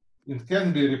definite, it can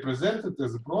be represented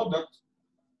as a product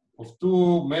of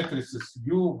two matrices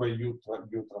U by U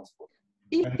transpose.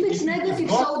 If it's negative,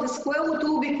 so the square root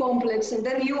will be complex, and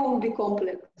then U will be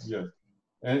complex. Yes.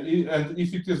 And if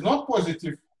it is not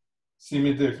positive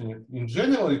semi-definite, in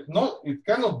general, it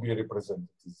cannot be represented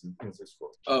in this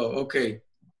form. Oh, okay.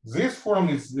 This form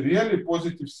is really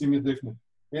positive semi-definite.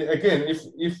 Again,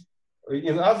 if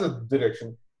in other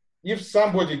direction, if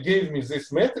somebody gave me this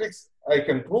matrix, I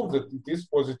can prove that it is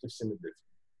positive semi-definite.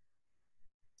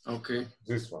 Okay.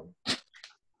 This one.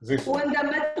 When the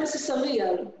matrices are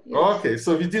real. Yes. Okay, so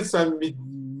we did some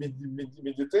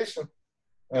meditation,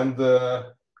 and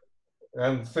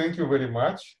thank you very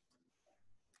much.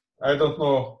 I don't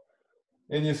know,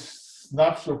 any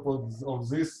snapshot of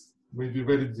this may be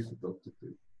very difficult to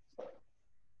take.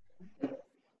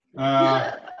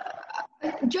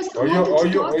 Just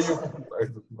wanted to ask I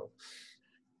don't know.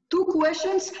 two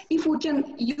questions, if we can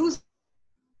use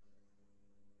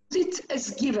it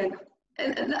as given.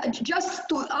 And just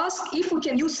to ask if we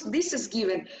can use this as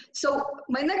given. So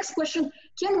my next question,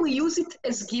 can we use it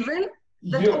as given?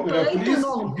 That operator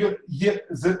norm?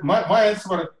 My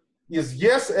answer is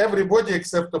yes, everybody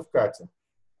except of Katya.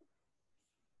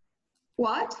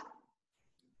 What?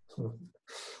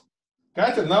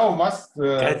 Katya now must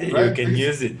Katya, you can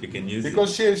use it. You can use it.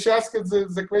 Because she asked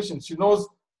the question. She knows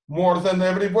more than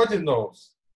everybody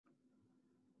knows.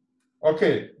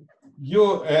 Okay,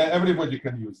 everybody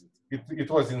can use it. It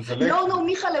was in the lecture. No,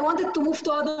 Michal, I wanted to move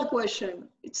to other question.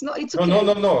 It's okay.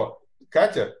 No.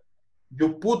 Katya, you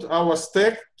put our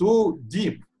stack too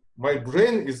deep. My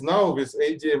brain is now with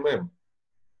ADMM.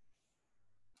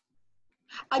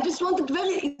 I just wanted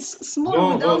very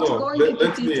small without going into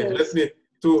details. Let me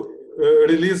to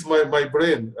release my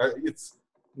brain. It's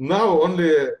now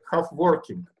only half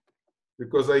working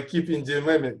because I keep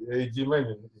ADMM in my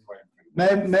brain.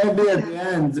 Maybe at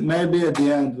the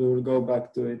end we will go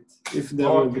back to it if there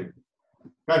will be.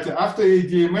 Katya, after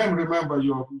ADMM, remember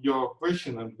your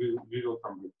question and we will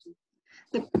come back to it.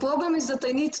 The problem is that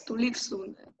I need to leave soon.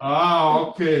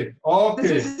 Okay.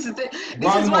 This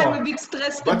is why I'm a bit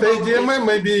stressed. But ADMM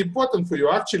may be important for you.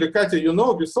 Actually, Katya,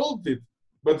 we solved it.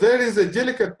 But there is a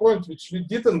delicate point which we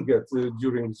didn't get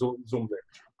during Zoom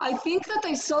lecture. I think that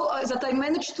I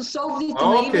managed to solve it,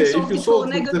 and I even solved it for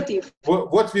negative.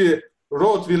 What we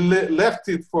wrote, we left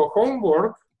it for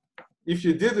homework. If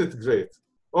you did it, great.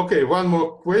 Okay, one more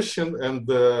question, and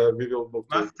we will move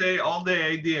to Must say all the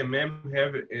ADMM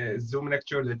have a Zoom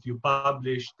lecture that you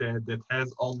published that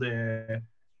has all the,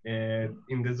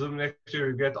 in the Zoom lecture,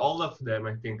 you get all of them,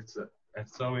 I think. So I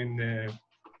saw in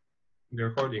the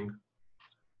recording.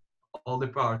 All the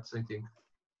parts, I think.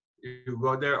 You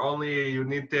go there only, you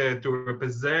need to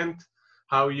represent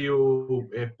how you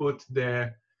put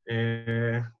the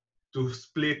to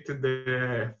split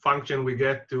the function we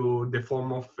get to the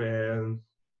form of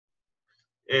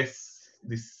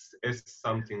this S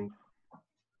something.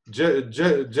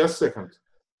 Just a second.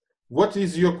 What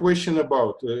is your question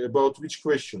about? About which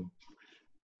question?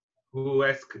 Who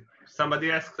asked?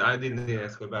 Somebody asked. I didn't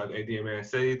ask about ADMM. I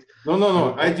said it.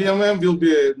 No. ADMM will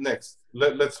be next.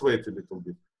 Let's wait a little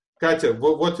bit. Katya,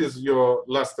 what is your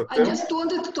last attempt? I just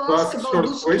wanted to ask about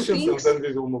those two things. And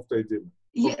then we will move to ADMM.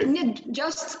 Yeah, okay.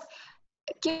 Just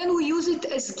can we use it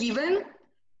as given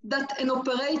that an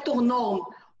operator norm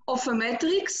of a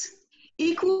matrix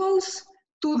equals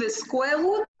to the square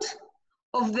root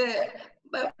of the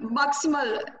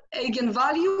maximal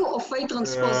eigenvalue of A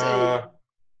transpose A?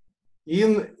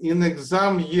 In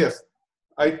exam, yes.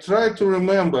 I try to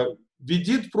remember. We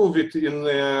did prove it in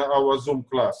our Zoom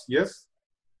class, yes?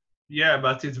 Yeah,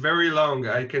 but it's very long.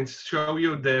 I can show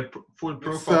you the full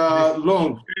proof of this.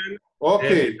 Long.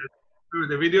 Okay.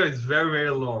 The video is very, very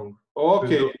long.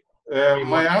 Okay.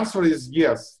 My answer is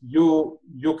yes. You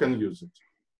can use it.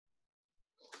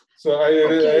 So I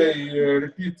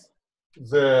repeat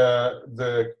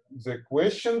the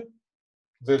question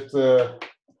that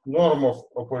norm of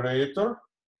operator.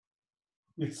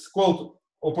 It's called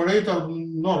operator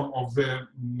norm of the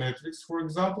matrix, for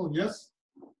example. Yes.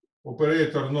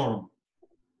 Operator norm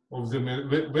of the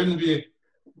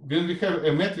when we have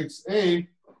a matrix A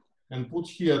and put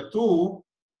here 2,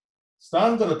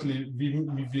 standardly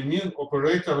we mean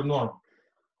operator norm,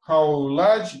 how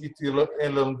large it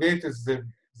elongates the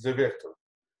vector,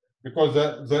 because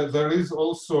there is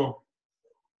also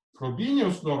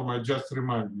Frobenius norm. I just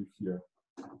remind you here.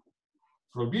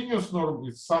 Frobenius norm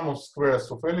is sum of squares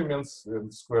of elements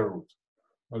and square root.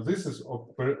 Now this is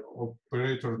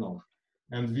operator norm.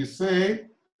 And we say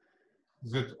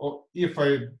that if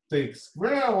I take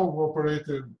square of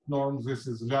operator norm, this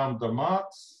is lambda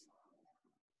max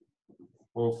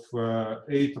of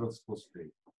A transpose A.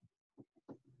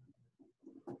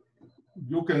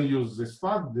 You can use this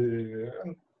fact.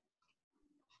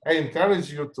 I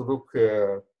encourage you to look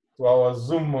to our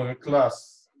Zoom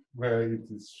class where it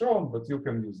is shown, but you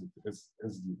can use it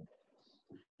as given.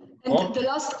 And the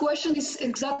last question is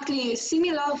exactly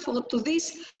similar to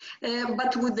this,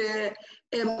 but with the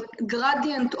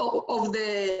gradient of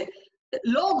the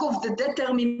log of the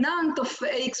determinant of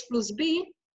Ax plus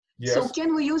B. Yes. So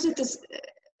can we use it as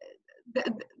the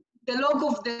log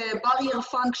of the barrier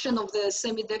function of the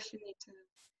semi-definite?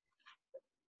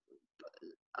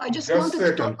 I just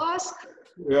wanted to ask.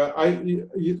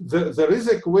 There is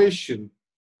a question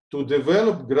to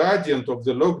develop gradient of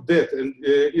the log det, and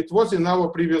it was in our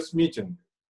previous meeting.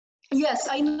 Yes,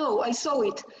 I know, I saw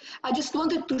it. I just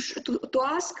wanted to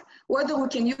ask whether we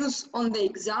can use on the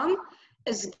exam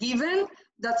as given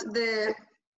that the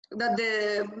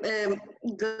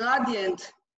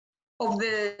gradient of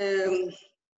the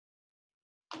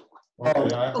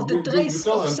trace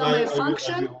of some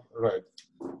function. Right,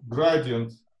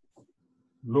 gradient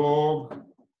log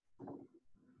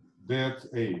det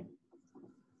A.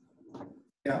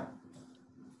 Yeah.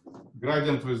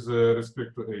 Gradient with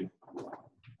respect to A.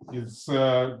 It's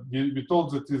we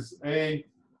told that is A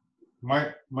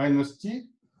minus T.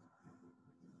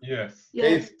 Yes.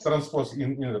 A transpose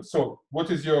in. So what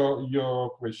is your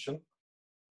question?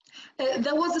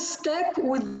 There was a step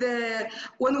with the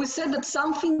when we said that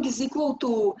something is equal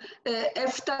to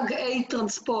F tag A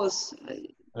transpose. You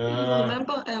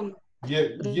remember?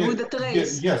 With the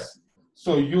trace. Yes.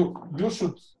 So you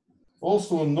should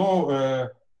also know.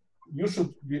 You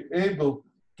should be able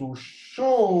to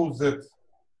show that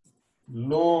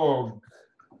log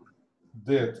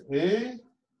that A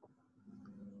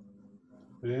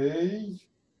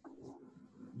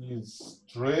is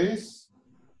trace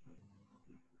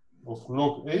of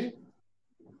log A.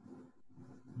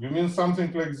 You mean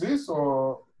something like this,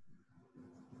 or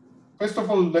first of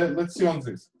all, let's see on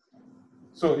this.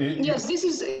 So yes, this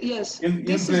is yes. In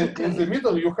the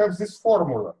middle, you have this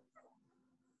formula.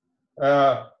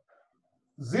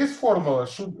 This formula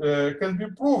can be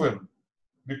proven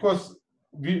because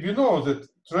we know that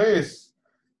trace.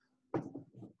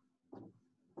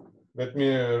 Let me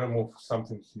remove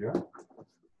something here.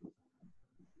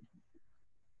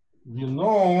 We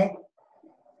know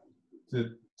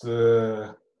that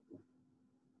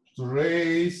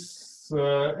trace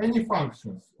any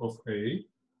functions of A,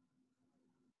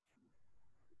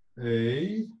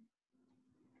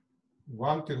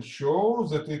 one can show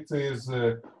that it is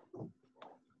a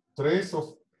trace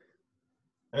of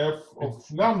f of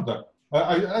lambda.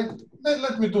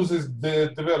 Let me do this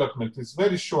development. It's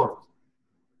very short.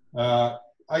 I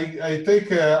take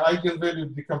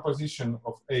eigenvalue decomposition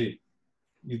of A.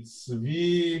 it's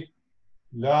V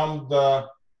lambda,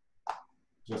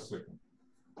 just a second.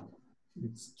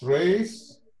 It's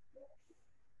trace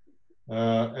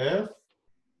F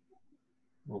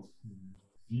of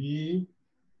V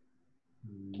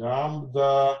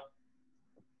lambda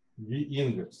V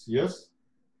inverse, yes?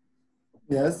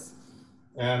 Yes.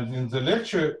 And in the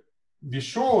lecture, we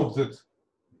showed that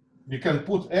we can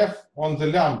put F on the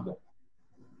lambda.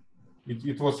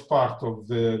 It was part of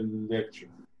the lecture.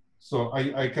 So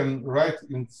I can write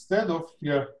instead of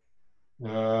here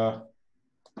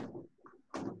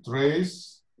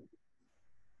trace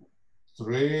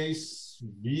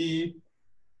V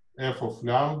F of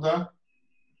lambda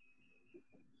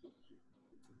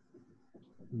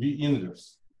V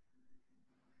inverse.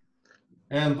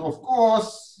 And of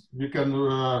course, we can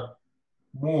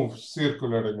move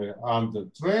circularly under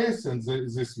trace, and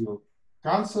this will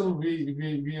cancel V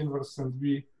inverse and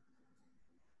V.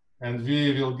 And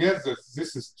we will get that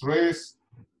this is trace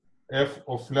F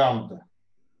of lambda.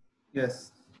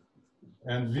 Yes.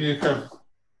 And we have,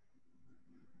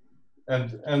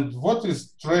 and what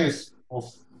is trace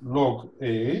of log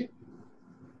A?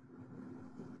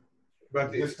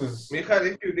 But Michael,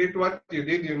 if you did what you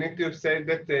did, you need to say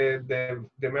that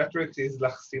the matrix is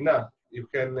Lachsina. You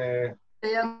can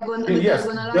yes,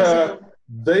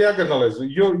 diagonalize.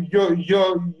 You're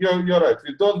right.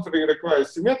 We don't require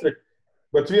symmetric,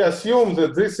 but we assume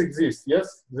that this exists.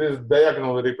 Yes, this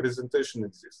diagonal representation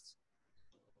exists.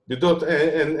 We don't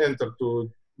enter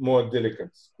to more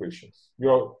delicate questions.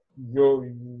 You're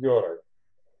right.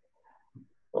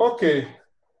 Okay.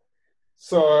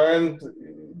 So, and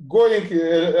going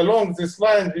along this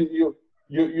line,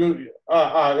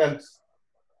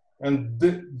 and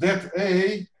that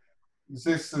A,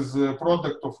 this is a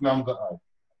product of lambda I.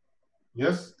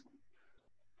 Yes?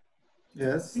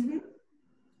 Yes. Mm-hmm.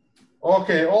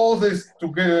 Okay, all this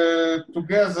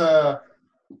together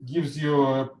gives you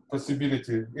a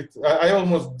possibility. I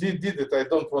almost did it, I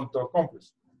don't want to accomplish.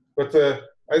 But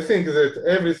I think that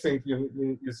everything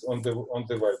is on the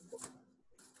whiteboard.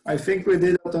 I think we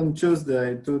did it on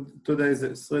Tuesday, 3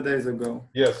 days ago.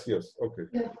 Yes, okay.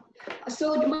 Yeah.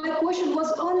 So my question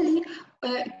was only,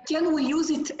 can we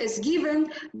use it as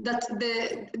given that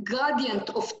the gradient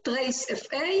of trace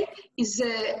FA is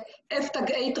F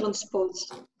tag A transpose?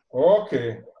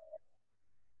 Okay.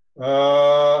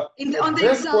 On the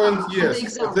exam,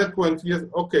 yes. At that point, yes.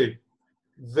 Okay.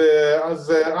 The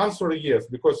answer yes,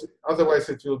 because otherwise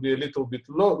it will be a little bit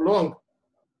long.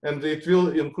 And it will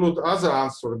include other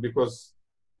answer because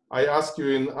I ask you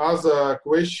in other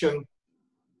question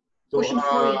to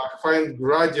find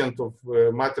gradient of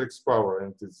matrix power,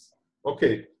 and it's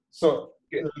okay. So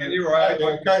can you write?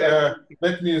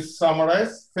 Let me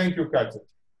summarize. Thank you, Katya.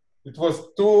 It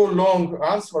was too long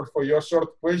answer for your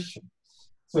short question.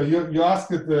 So you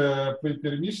asked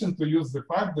permission to use the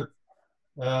fact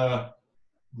that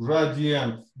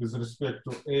gradient with respect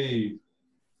to A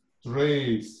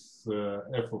trace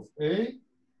F of A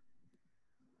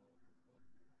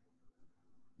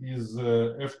is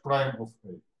F prime of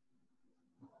A.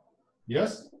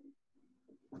 Yes?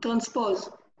 Transpose.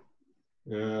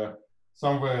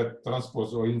 Somewhere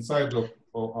transpose or inside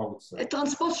or outside. A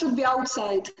transpose should be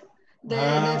outside the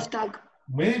F tag.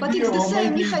 Maybe, but it's the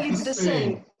same, maybe Michael, it's the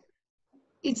same.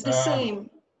 It's the same.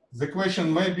 The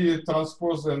question may be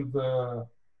transpose and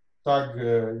tag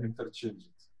interchange.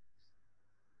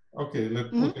 Okay, let's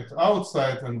put it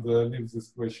outside and leave this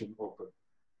question open.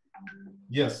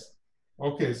 Yes.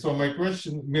 Okay, so my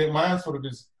question, my answer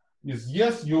is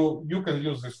yes, you can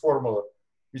use this formula,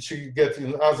 which you get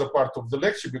in other part of the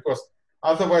lecture, because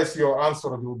otherwise your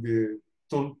answer will be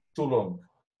too long.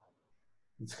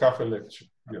 It's half a lecture.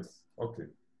 Yes. Okay,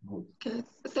 good. Okay,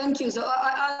 thank you. So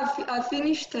I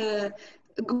finished.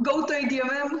 Go to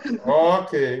ADMM.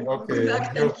 Okay, okay. Good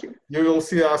luck, thank you. You will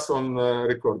see us on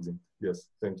recording. Yes,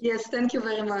 thank you. Yes, thank you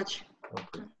very much.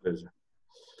 Okay, pleasure.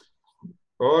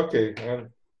 Okay, and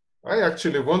I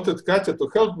actually wanted Katya to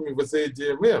help me with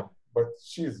ADMM, but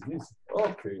she's busy.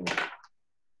 Okay,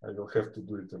 I will have to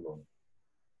do it alone.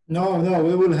 No,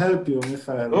 we will help you,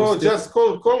 Michael. No, just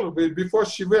call before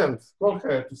she went. Call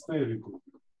her to stay with you.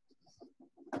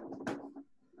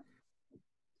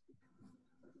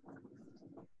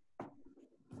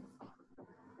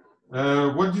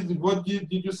 What did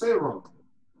you say, Ron?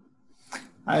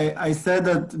 I said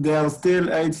that there are still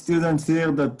 8 students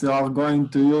here that are going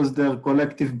to use their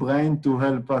collective brain to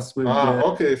help us with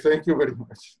okay, thank you very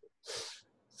much.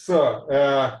 So,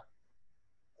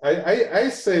 I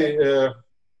say a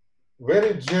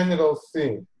very general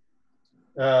thing.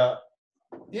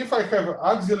 If I have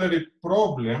auxiliary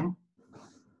problem,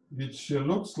 which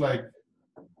looks like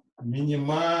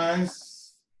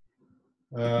minimize.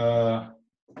 I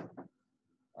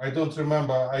don't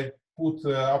remember. I put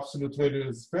absolute value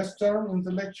as first term in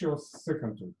the lecture or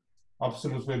second term.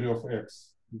 Absolute value of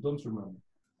x. You don't remember.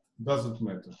 Doesn't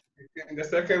matter. In the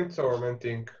second term, I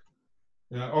think.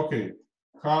 Okay.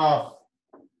 Half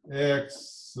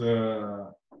x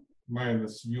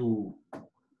minus u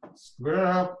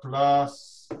square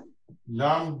plus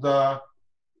lambda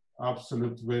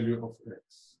absolute value of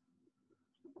x.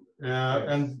 Yes.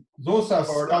 And those are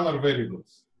scalar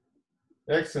variables.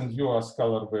 X and u are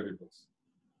scalar variables.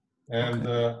 And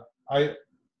okay.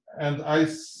 I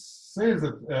say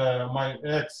that my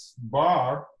x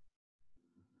bar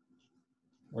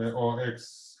or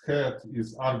x hat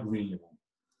is arg minimum.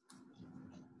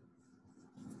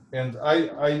 And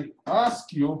I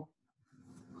ask you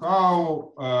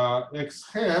how x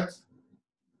hat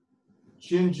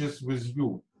changes with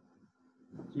u.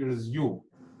 Here is u,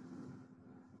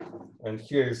 and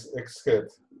here is x hat.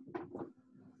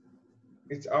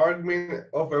 It's argmin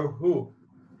over who?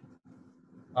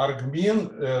 Argmin,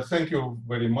 thank you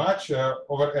very much,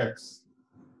 over x.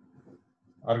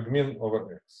 Argmin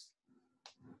over x.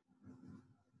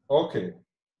 Okay,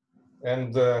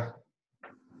 and the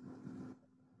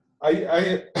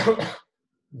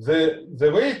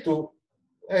way to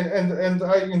and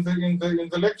I in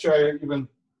the lecture I even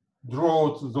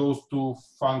draw those two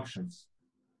functions.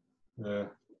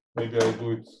 Maybe I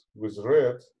do it with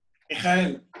red.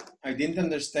 Michael, I didn't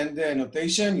understand the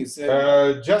notation you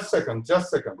said. Just second.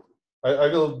 I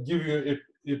will give you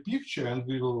a picture and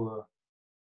we will.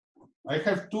 I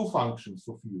have two functions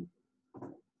of u.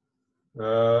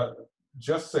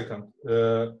 Just second.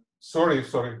 Sorry.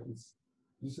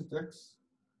 Is it x?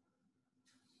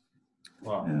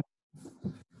 Wow. Yeah.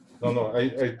 No.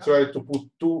 I try to put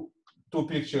two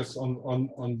pictures on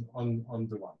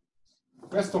the one.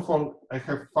 First of all, I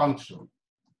have function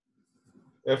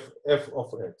f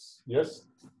of x. Yes.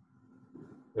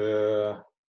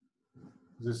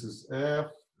 This is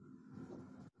f.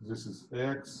 This is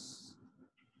x.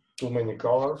 Too many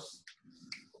colors.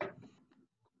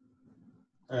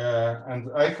 And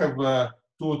I have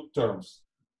two terms: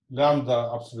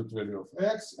 lambda absolute value of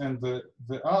x, and the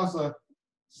other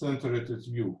centered at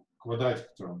u,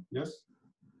 quadratic term. Yes.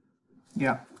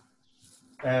 Yeah.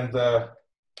 And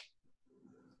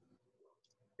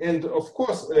of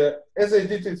course, as I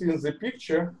did it in the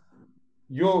picture,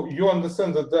 you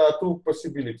understand that there are two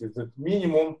possibilities. That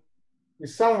minimum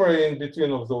is somewhere in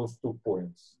between of those 2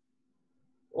 points,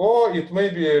 or it may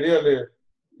be really,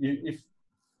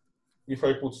 if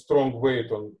I put strong weight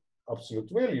on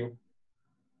absolute value,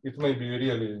 it may be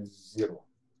really 0.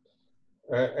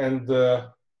 And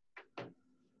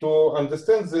to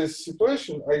understand this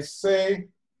situation, I say,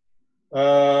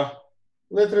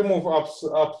 let's remove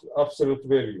absolute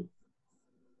value.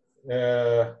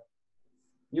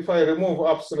 If I remove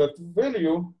absolute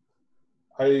value,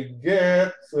 I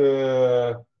get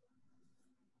the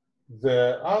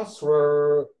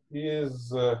answer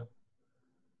is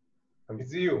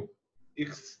It's u.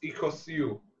 X equals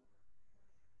u.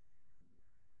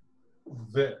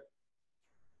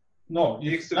 No,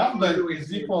 if lambda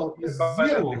is equal is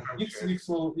 0, x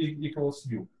equals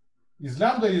u. If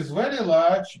lambda is very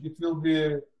large, it will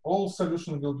be, all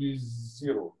solution will be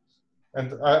 0.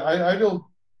 And I will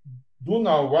do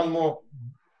now one more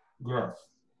graph.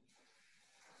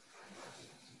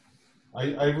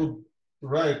 I will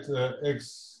write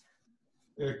x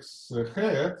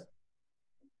hat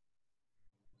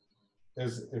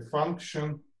as a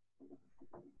function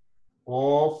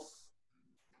of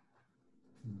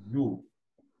u.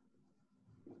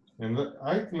 And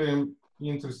I claim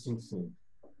interesting thing.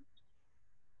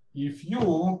 If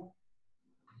u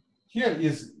here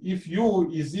is, if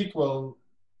u is equal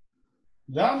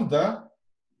lambda,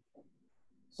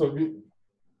 so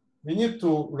we need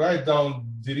to write down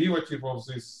derivative of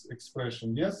this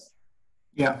expression, yes?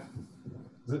 Yeah.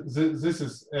 This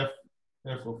is f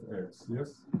of x,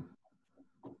 yes?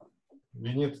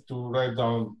 We need to write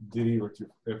down derivative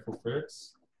f of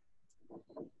x.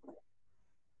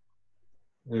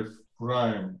 F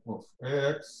prime of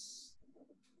x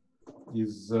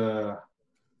is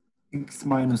x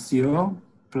minus 0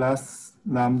 plus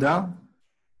lambda.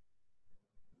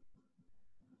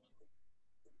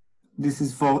 This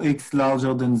is for x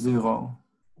larger than 0.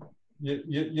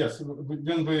 Yes,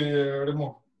 when we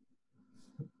remove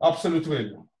absolute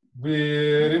value,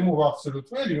 we remove absolute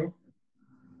value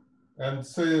and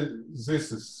say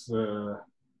this is,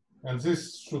 and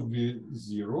this should be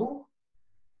 0.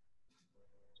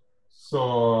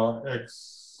 So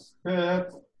x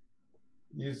hat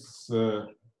is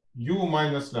u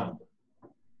minus lambda.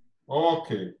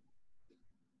 Okay,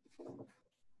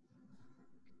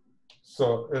 So,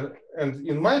 and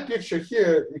in my picture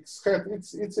here, X hat,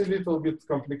 it's a little bit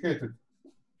complicated,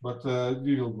 but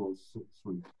we will go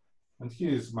through it. And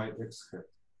here is my X hat.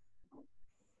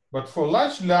 But for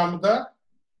large lambda,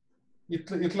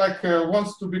 it like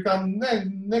wants to become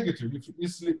negative.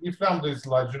 If lambda is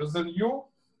larger than u,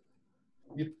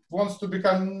 it wants to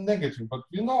become negative. But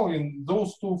you know, in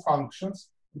those two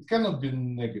functions, it cannot be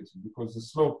negative because the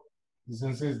slope is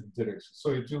in this direction.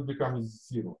 So it will become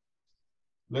 0.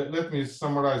 Let me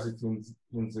summarize it in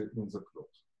the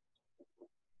plot.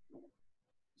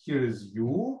 Here is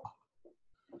u.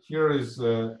 Here is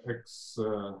X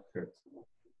hat.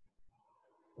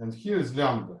 And here is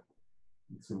lambda.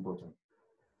 It's important.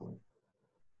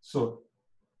 So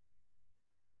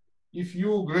if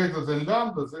u greater than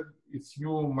lambda, then it's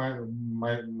u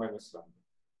minus lambda.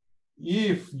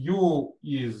 If u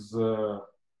is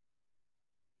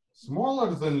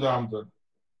smaller than lambda,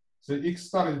 the X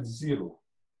star is 0.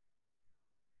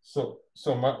 So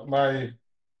my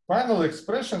final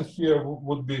expression here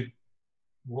would be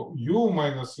u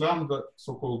minus lambda,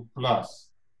 so-called plus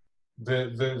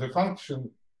the function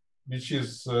which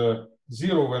is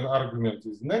 0 when argument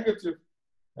is negative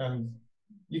and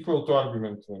equal to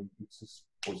argument when it is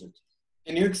positive.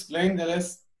 Can you explain the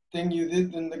last thing you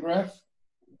did in the graph?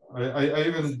 I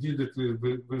even did it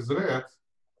with red,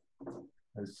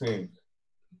 I think.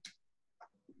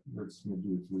 Let's do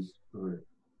it with red.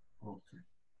 Okay.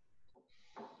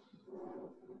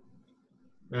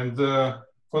 And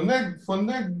for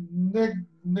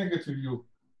negative u,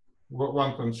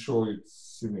 one can show it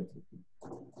symmetrically.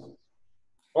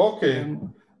 Okay.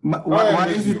 Why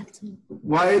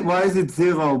is it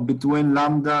 0 between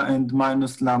lambda and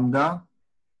minus lambda?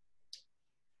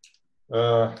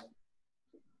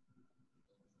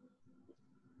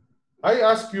 I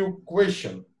ask you a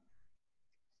question.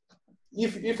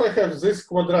 If I have this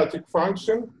quadratic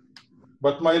function,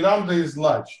 but my lambda is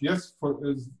large, yes, for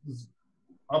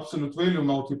absolute value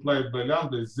multiplied by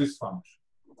lambda is this function.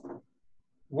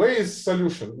 Where is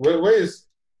solution? Where is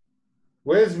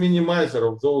minimizer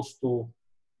of those two,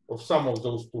 of some of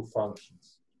those two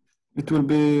functions? It will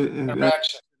be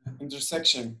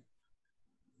intersection.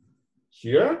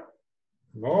 Here?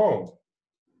 No.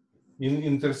 In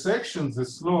intersection, the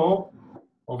slope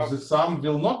of the sum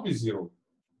will not be 0.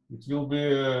 It will be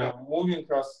moving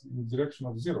us in the direction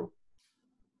of 0.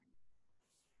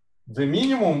 The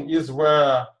minimum is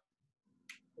where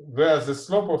the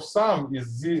slope of sum is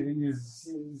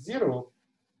 0,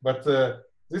 but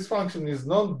this function is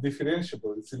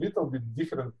non-differentiable. It's a little bit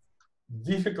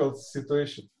difficult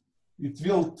situation. It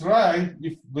will try,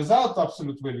 if without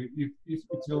absolute value, if it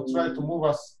will try to move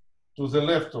us to the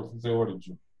left of the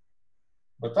origin.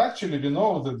 But actually, we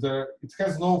know that it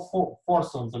has no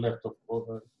force on the left of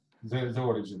the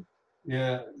origin.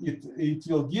 It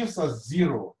will give us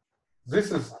 0.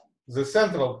 This is the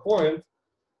central point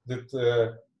that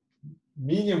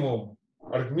minimum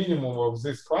of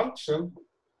this function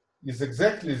is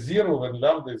exactly 0 when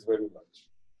lambda is very large.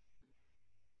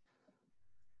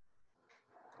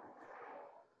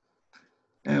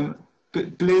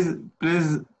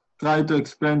 Please try to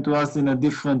explain to us in a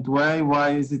different way.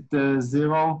 Why is it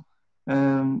 0?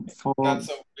 Not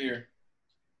so clear.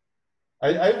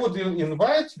 I would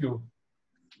invite you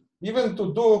even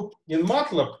to do in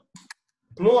MATLAB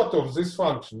plot of this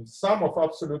function, sum of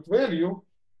absolute value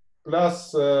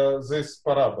plus this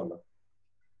parabola.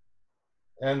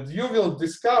 And you will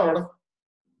discover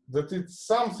that it's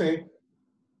something,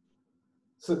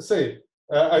 say,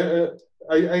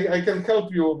 I can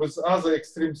help you with other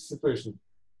extreme situation.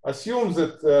 Assume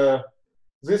that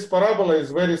this parabola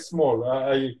is very small.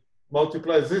 I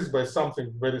multiply this by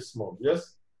something very small,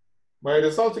 yes? My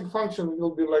resulting function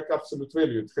will be like absolute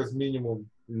value. It has minimum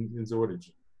in the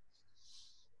origin.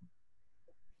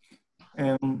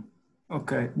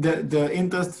 Okay. The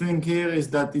interesting here is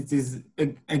that it is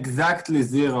exactly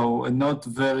 0 and not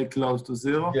very close to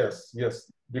 0. Yes, yes.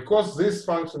 Because this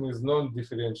function is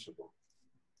non-differentiable.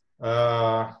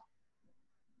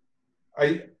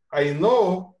 I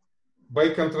know by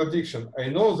contradiction, I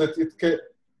know that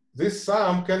this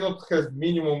sum cannot have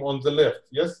minimum on the left,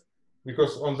 yes?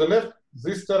 Because on the left,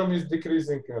 this term is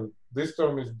decreasing and this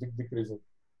term is decreasing.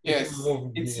 Yes,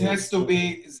 it has to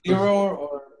be 0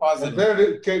 or positive.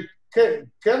 And there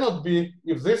cannot be,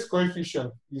 if this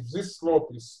coefficient, if this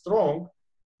slope is strong,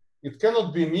 it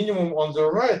cannot be minimum on the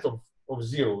right of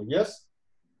 0, yes?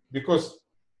 Because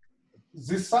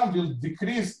this sum will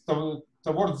decrease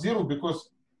towards 0 because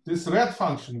this red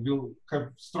function will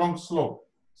have strong slope,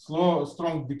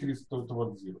 strong decrease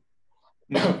towards 0.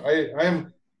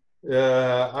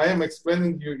 I am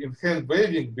explaining you in hand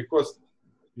waving because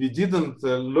we didn't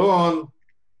learn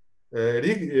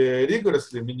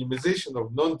rigorously minimization of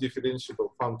non-differentiable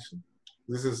function.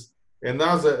 This is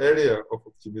another area of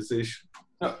optimization.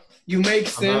 No, you make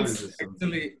sense. Analysis.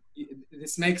 Actually,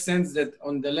 this makes sense that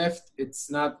on the left it's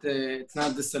not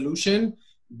the solution,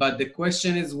 but the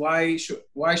question is why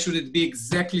should it be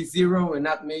exactly 0 and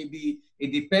not maybe it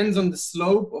depends on the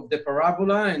slope of the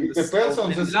parabola and it depends on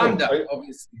the lambda, slope.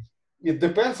 obviously. It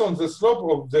depends on the slope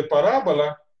of the parabola.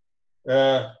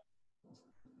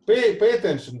 Pay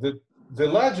attention. The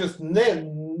largest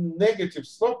negative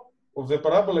slope of the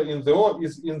parabola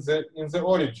is in the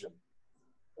origin,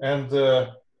 and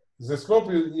the slope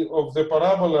of the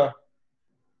parabola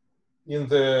in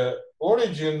the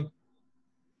origin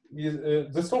is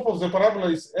the slope of the parabola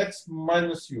is x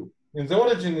minus u. In the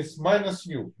origin is minus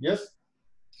u. Yes.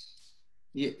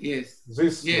 Yes.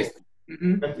 This slope. Yes.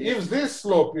 Mm-hmm. And if this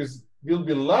slope will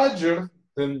be larger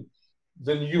than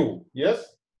u, yes.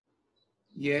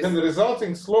 Yes. Then the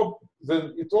resulting slope, then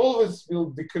it always will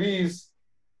decrease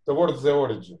towards the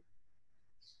origin.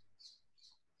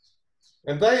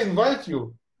 And I invite you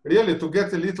really to get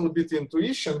a little bit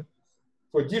intuition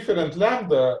for different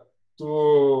lambda to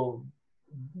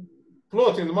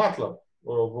plot in MATLAB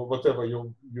or whatever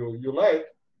you like,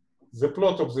 the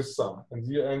plot of this sum. And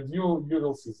you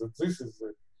will see that this is the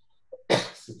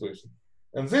situation.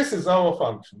 And this is our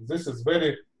function. This is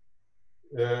very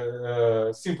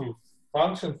simple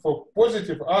function. For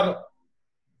positive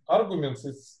arguments,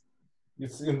 it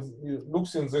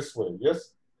looks in this way, yes?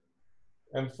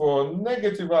 And for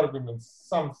negative arguments,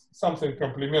 something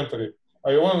complementary.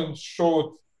 I only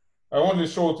showed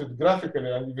it graphically.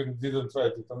 I even didn't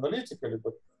write it analytically,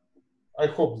 but I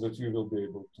hope that you will be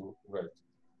able to write it.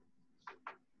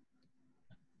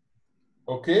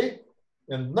 Okay,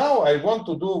 and now I want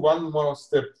to do one more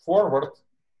step forward.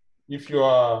 If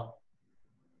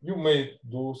you may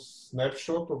do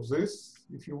snapshot of this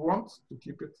if you want to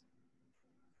keep it.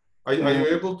 Are you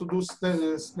able to do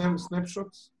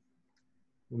snapshots?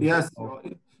 Yes,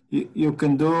 you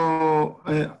can do.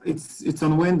 It's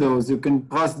on Windows. You can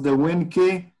press the Win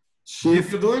key. Shift.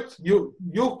 If you do it,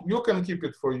 you can keep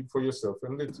it for yourself,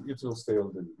 and it will stay on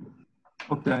the video.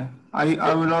 Okay.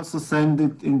 I will also send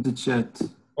it in the chat.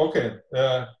 Okay.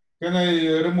 Can I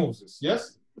remove this? Yes.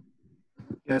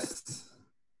 Yes.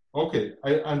 Okay.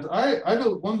 I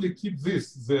will only keep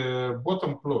this, the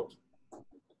bottom plot.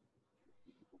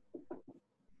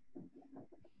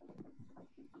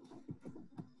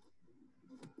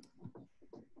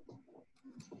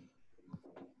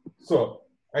 So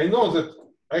I know that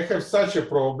I have such a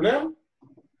problem,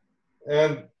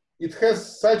 and it has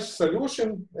such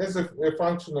solution as a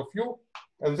function of u,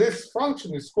 and this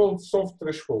function is called soft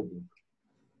thresholding.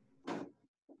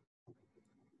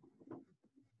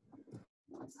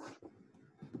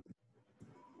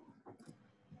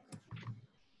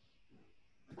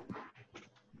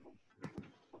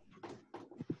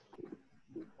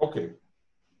 Okay,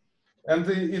 and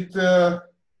it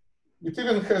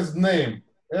even has name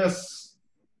S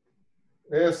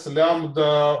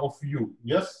lambda of u.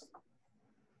 Yes.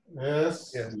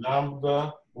 S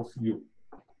lambda of u.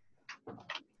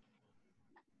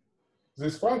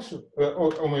 This function,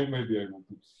 or maybe I will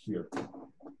put here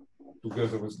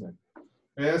together with name.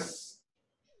 S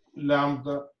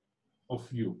lambda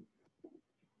of u.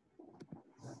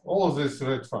 All of this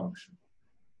red function.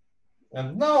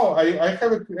 And now I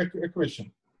have a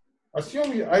question.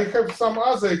 Assume I have some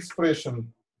other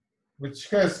expression which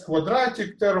has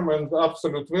quadratic term and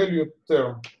absolute value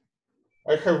term.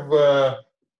 I have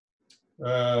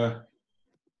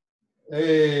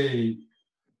ax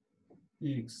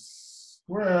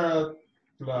squared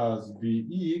plus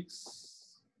bx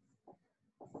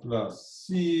plus c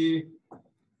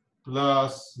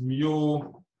plus mu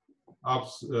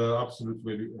absolute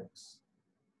value x.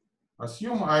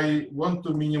 Assume I want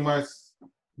to minimize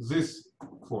this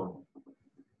form.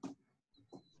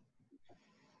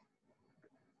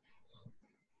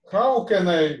 How can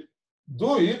I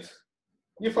do it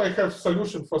if I have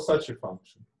solution for such a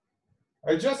function?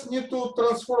 I just need to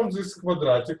transform this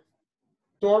quadratic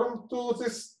term to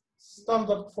this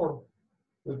standard form.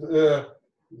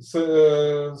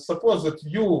 Suppose that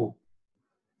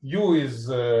u is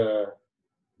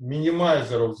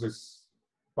minimizer of this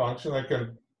function. I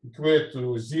can equate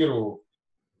to 0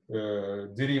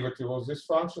 derivative of this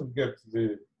function, get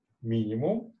the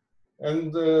minimum,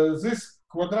 and this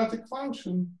quadratic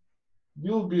function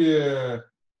will be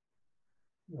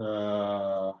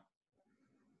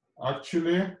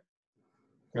actually,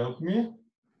 help me,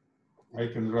 I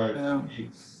can write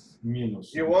x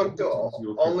minus. You want to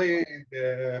only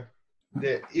the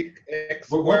x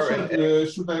squared.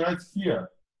 What should I write here?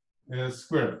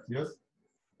 squared, yes?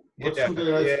 What Yeah, should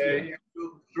I write here? you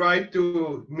should try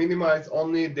to minimize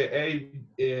only the A.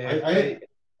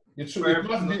 It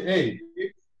must be A.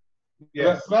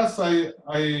 Yes. Plus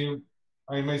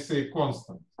I may say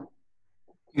constant.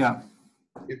 Yeah.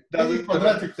 It A doesn't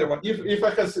quadratic. matter what If I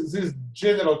have this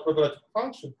general quadratic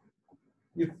function,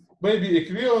 it may be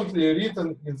equivalently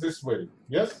written in this way.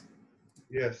 Yes.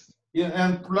 Yes.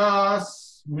 And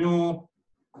plus mu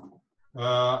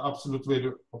absolute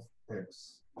value of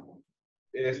x.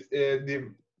 Yes.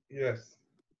 Yes.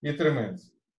 It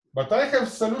remains. But I have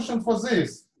solution for this.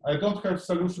 I don't have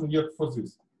solution yet for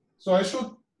this. So I should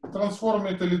transform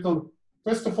it a little.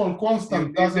 First of all,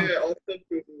 constant doesn't also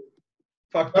to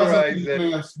factorize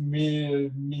influence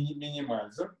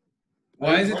minimizer.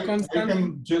 Why is it constant? I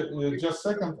can just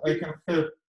second. I can have,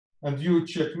 and you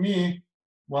check me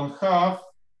 1/2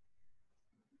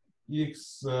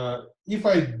 x. If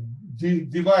I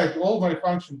divide all my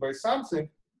function by something,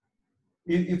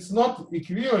 it's not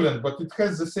equivalent, but it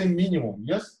has the same minimum.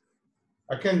 Yes,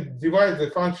 I can divide the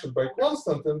function by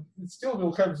constant, and it still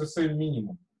will have the same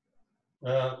minimum.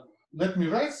 Let me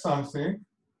write something.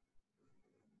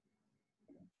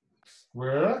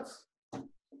 Squared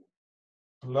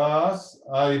plus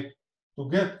to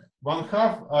get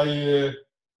 1/2 I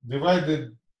divided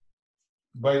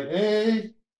by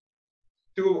A.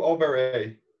 2 over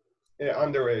A,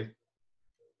 under A.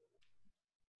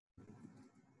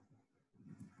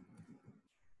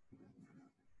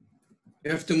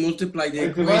 You have to multiply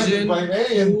the Divided equation by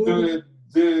A and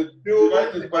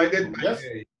divided by 2. Yes?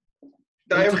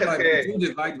 multiply by 2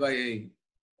 divided by A.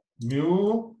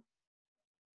 Mu.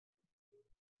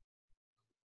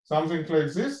 Something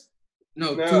like this?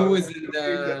 No, No, 2 is in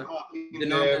the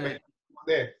denominator.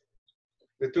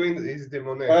 The 2 is the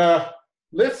monet.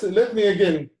 Let me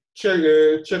again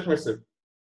check myself.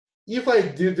 If I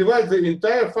divide the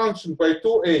entire function by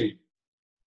 2a,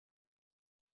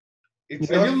 It's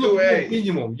I not will 2A.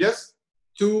 minimum, yes?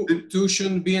 2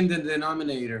 shouldn't be in the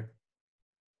denominator.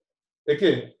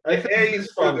 Okay, I have A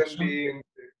this shouldn't function. be in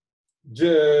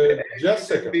Just a shouldn't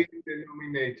second. be in the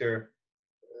denominator.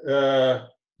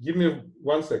 Give me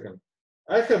 1 second.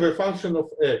 I have a function of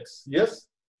x, yes,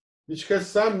 which has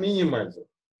some minimizer.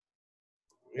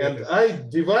 And Yes. I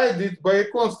divide it by a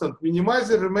constant.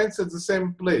 Minimizer remains at the same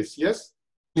place, yes?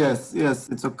 Yes, yes,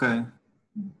 it's okay.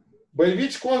 By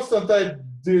which constant I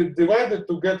divided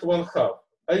to get 1/2?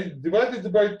 I divided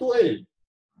by 2a.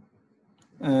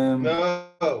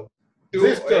 No.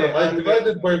 This 2A term I under-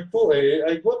 divided by 2a,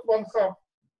 I got 1/2.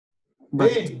 But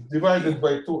A divided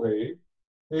by 2a,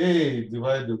 a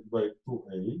divided by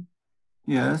 2a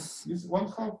yes, is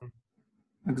 1/2.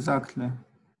 exactly.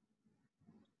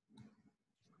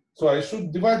 So I should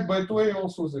divide by 2a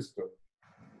also this term.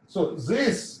 So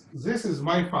this is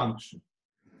my function.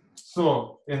 So,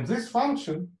 and this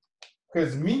function has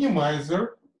minimizer.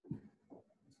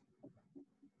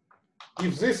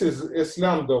 If this is S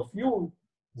lambda of u,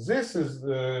 this is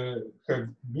have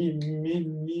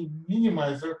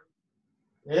minimizer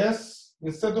S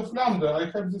instead of lambda. I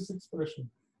have this expression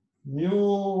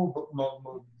mu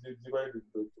divided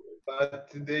by 2a. But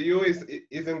the U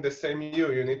isn't the same U.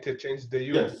 You need to change the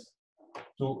U. Yes,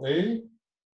 2a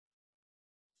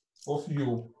of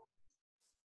u.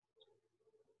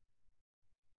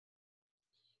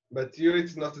 But U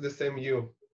is not the same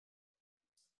U.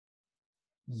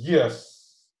 Yes,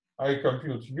 I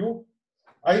compute u.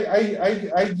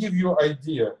 I give you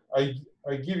idea.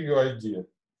 I give you idea.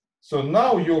 So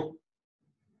now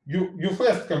you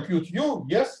first compute u.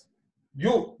 Yes,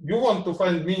 you want to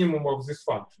find minimum of this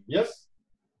function. Yes,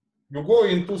 you go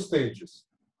in 2 stages.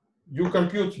 You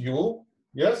compute u.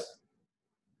 Yes,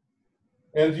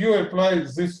 and you apply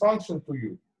this function to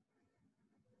u.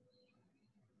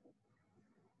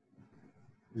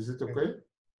 Is it okay?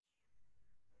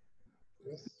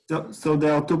 Yes. So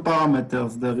there are 2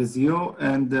 parameters. There is u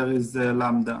and there is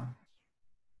lambda.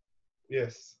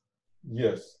 Yes.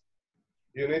 Yes.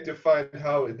 You need to find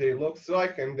how they looks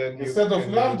like, and then you Instead of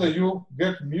can lambda, use it. you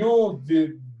get mu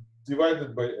divided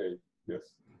by a. Yes.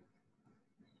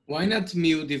 Why not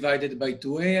mu divided by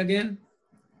 2a again?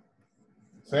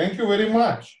 Thank you very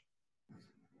much.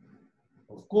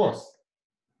 Of course.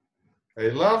 I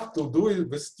love to do it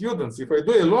with students. If I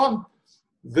do it alone,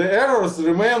 the errors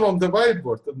remain on the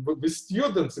whiteboard. And with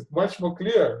students, it's much more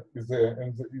clear. It's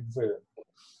there.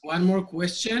 One more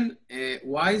question.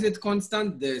 Why is it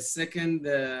constant? The second.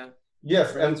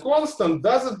 Yes, and constant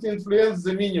doesn't influence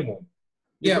the minimum.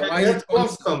 Yeah, if why I is add it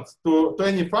constant? to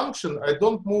any function, I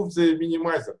don't move the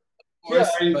minimizer. Here,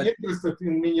 Course, I'm but interested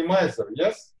in minimizer,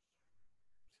 yes?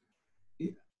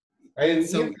 I am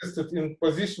So- interested in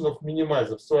position of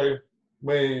minimizer, so I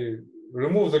may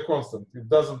remove the constant. It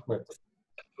doesn't matter.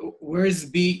 Where is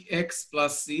bx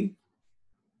plus c?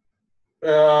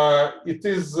 It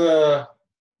is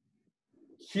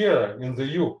here in the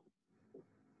U.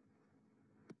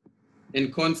 And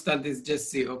constant is just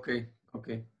c. Okay,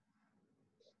 okay.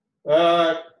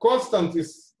 Constant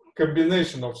is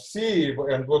combination of C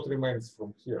and what remains from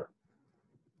here.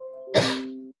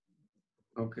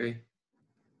 Okay.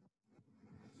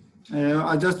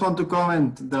 I just want to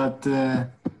comment that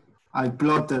I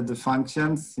plotted the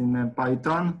functions in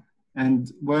Python, and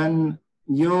when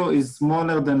U is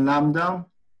smaller than lambda,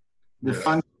 the Yes.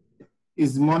 function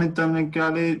is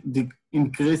monotonically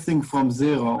increasing from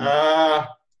 0.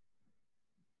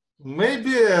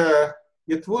 Maybe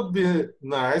it would be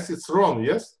nice. It's wrong,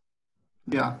 yes?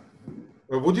 Yeah.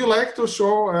 Would you like to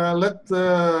show,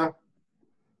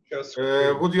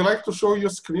 would you like to show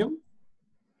your screen?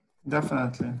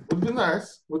 Definitely. Would be nice,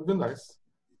 would be nice.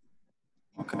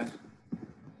 Okay.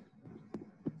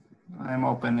 I'm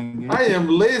opening it. I am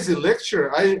lazy lecturer.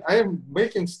 I am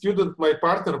making student my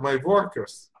partner, my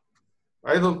workers.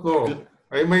 I don't know.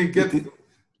 I may get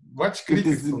much It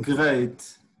criticism. is great.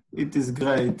 It is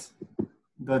great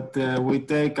that we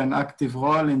take an active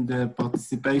role in the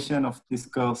participation of this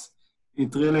course.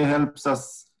 It really helps us.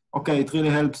 Okay, it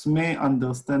really helps me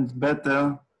understand better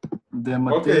the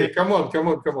material. Okay, come on, come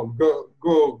on, come on. Go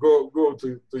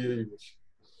to your image.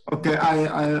 Okay,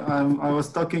 I was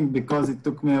talking because it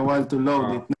took me a while to load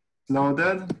it. Now it's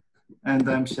loaded, and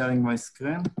I'm sharing my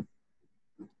screen.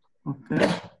 Okay.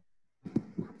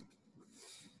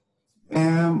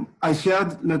 I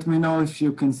shared. Let me know if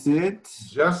you can see it.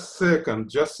 Just second,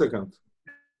 just second.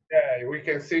 Yeah, we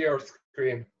can see your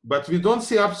screen. But we don't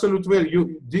see absolute value.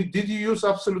 Did you use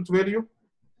absolute value?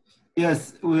 Yes,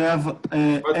 we have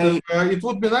But it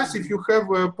would be nice if you have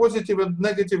positive and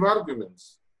negative arguments.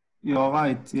 You're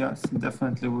right. Yes,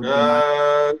 definitely would be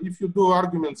nice. If you do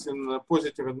arguments in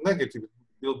positive and negative,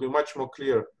 it will be much more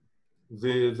clear.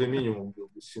 The minimum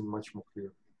will be seen much more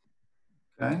clear.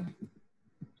 Okay.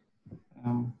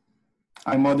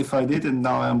 I modified it and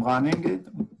now I'm running it.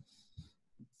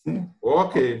 Let's see.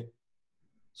 Okay.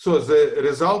 So the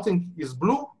resulting is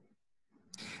blue?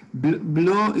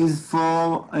 Blue is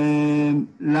for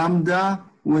lambda,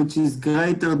 which is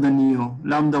greater than u.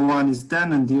 Lambda 1 is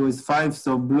 10 and u is 5,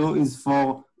 so blue is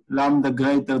for lambda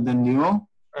greater than u.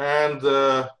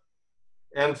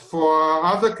 And for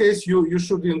other case, you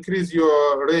should increase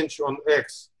your range on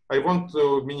x. I want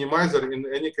to minimizer in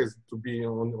any case to be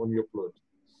on your plot.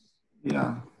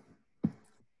 Yeah.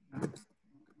 Let's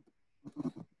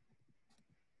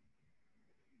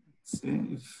see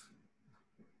if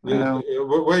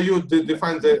where you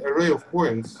define the array of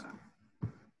points,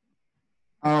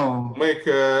 make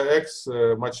x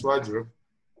much larger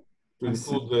to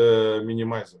include the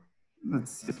minimizer.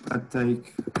 Let's see. Let's take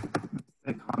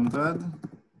 100.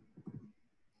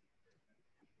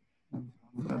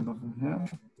 100 over here.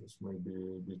 This might be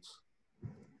a bit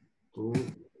too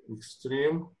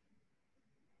extreme.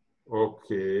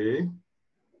 Okay.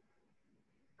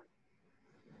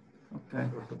 Okay.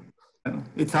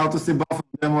 It's hard to see both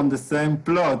of them on the same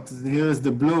plot. Here is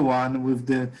the blue one with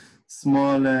the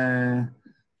small.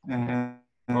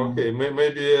 Okay,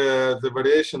 maybe the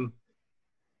variation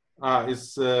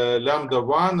is lambda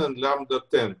 1 and lambda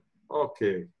 10.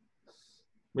 Okay.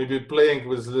 Maybe playing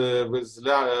with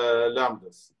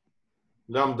lambdas.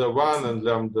 Lambda 1 and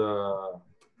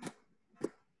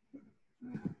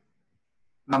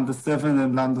lambda 7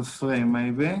 and lambda 3,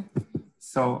 maybe.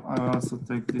 So I also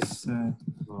take this.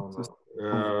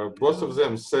 Both of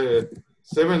them say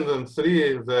 7 and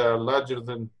 3, they are larger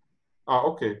than.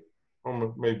 Okay.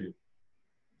 Maybe.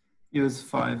 Use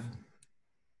 5.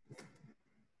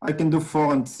 I can do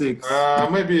 4 and 6.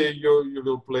 Maybe you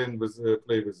will play with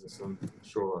this and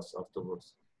show us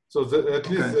afterwards. So at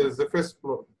least the first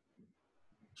plot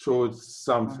showed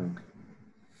something.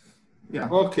 Yeah.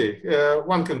 Okay.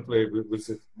 One can play with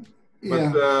it.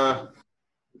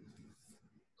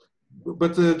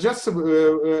 But just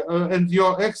and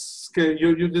your x scale,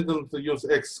 you didn't use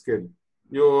x scale.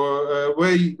 Your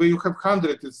where you have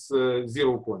 100, it's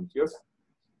 0 point. Yes.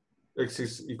 X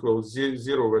is equals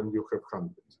 0 when you have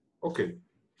 100. Okay.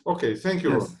 Okay. Thank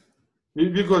you. Yes.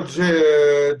 We got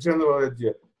general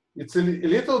idea. It's a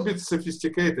little bit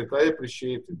sophisticated. I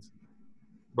appreciate it,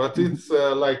 but it's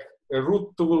like a root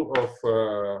tool of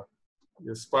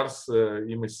sparse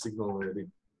image signal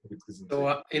representation.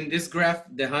 So in this graph,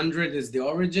 the 100 is the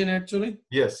origin, actually?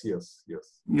 Yes, yes,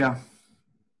 yes. Yeah.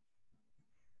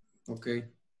 Okay.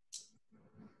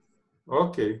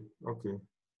 Okay, okay.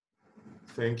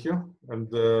 Thank you.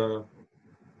 And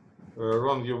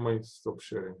Ron, you may stop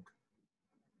sharing.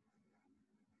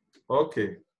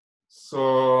 Okay.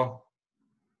 So,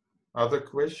 other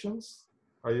questions?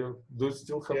 Do you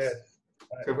still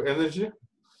have energy?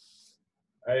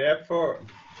 I have four.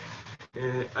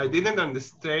 I didn't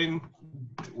understand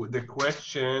the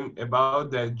question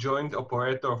about the adjoint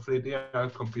operator of linear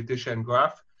computation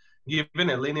graph. Given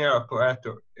a linear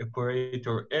operator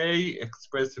A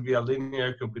expressed via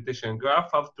linear computation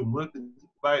graph, how to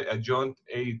multiply adjoint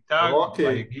A tag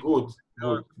by a given.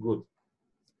 Good.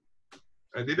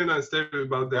 I didn't understand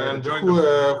about the and adjoint.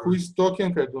 Who is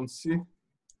talking? I don't see.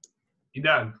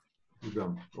 Idan.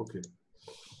 Okay.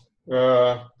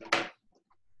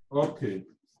 Okay.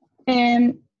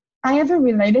 I have a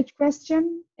related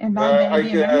question about the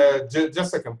ADMM. Just a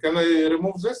second. Can I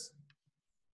remove this?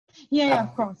 Yeah,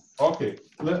 of course. Okay.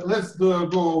 Let's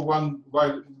go one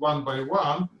by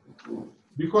one,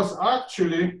 because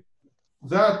actually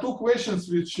there are two questions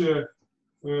which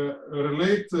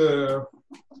relate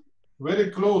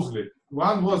very closely.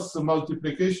 One was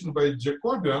multiplication by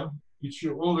Jacobian, which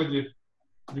you already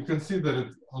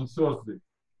considered on Thursday,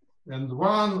 and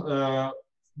one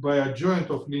by adjoint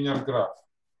of linear graph.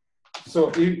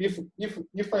 So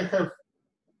if I have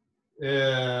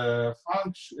a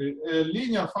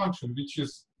linear function which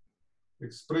is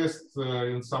expressed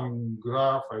in some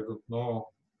graph, I don't know,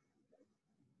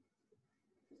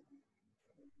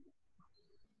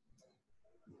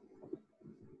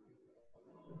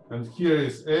 and here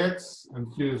is x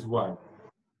and here is y,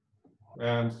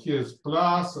 and here is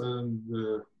plus, and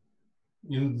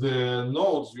in the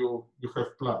nodes you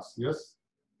have plus, yes,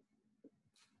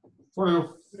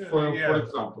 for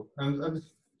example, and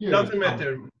here doesn't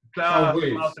matter. Plus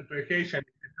multiplication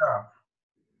is a graph.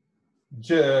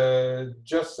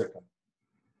 Just a second.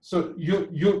 So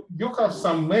you have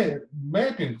some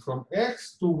mapping from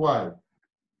x to y,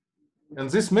 and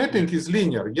this mapping is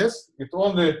linear, yes? It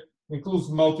only includes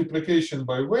multiplication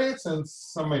by weights and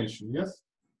summation, yes?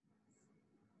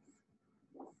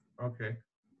 Okay.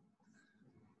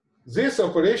 This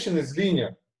operation is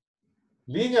linear.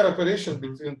 Linear operation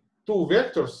between two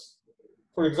vectors,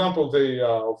 for example, they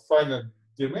are of finite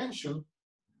dimension,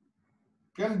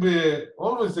 can be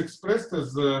always expressed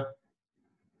as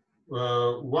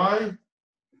y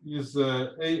is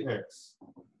ax.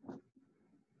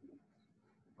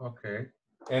 Okay.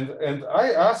 And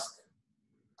I ask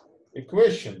a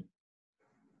question.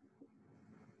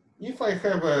 If I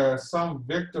have some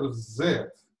vector z,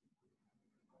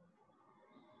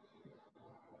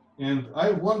 and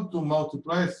I want to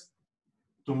multiply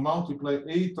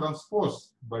A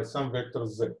transpose by some vector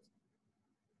z,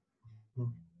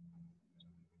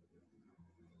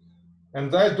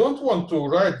 and I don't want to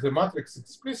write the matrix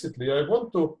explicitly, I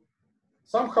want to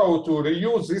somehow to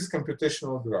reuse this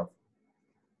computational graph.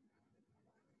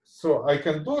 So I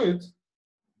can do it,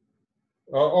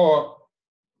 or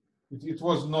it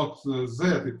was not z,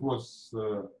 it was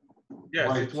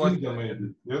yes, it was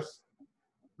domain, yes?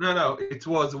 No, it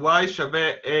was y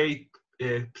שווה a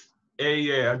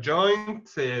adjoint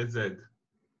z.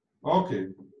 Okay,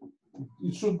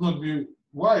 it should not be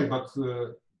y, but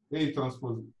A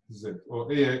transpose z,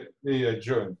 or A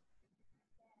adjoint.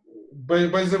 By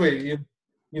the way,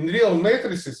 in real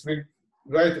matrices, we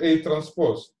write A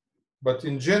transpose, but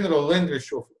in general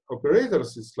language of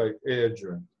operators, it's like A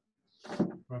adjoint.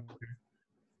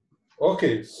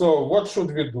 Okay, so what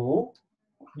should we do?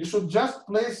 We should just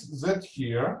place Z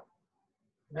here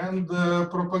and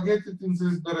propagate it in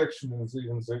this direction in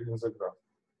the graph.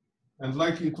 And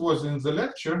like it was in the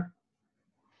lecture,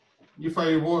 if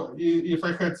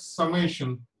I had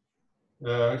summation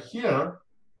here,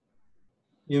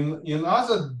 in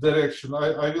other direction,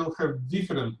 I will have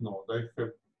different node. I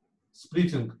have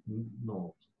splitting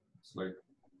node. It's like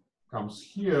comes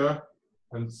here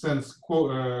and sends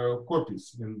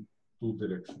copies in two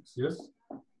directions. Yes.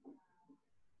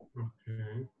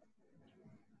 Okay.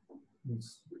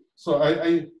 So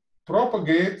I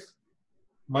propagate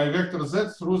my vector z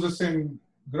through the same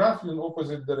graph in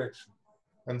opposite direction,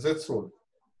 and that's all.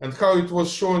 And how it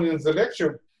was shown in the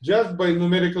lecture, just by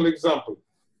numerical example.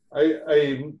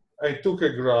 I took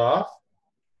a graph,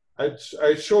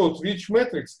 I showed which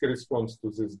matrix corresponds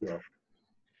to this graph.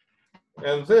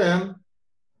 And then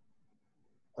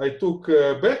I took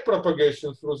back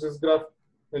propagation through this graph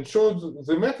and showed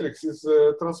the matrix is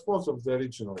a transpose of the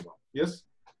original one. Yes?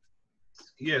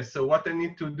 Yes, so what I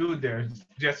need to do there,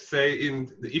 just say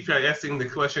if you're asking the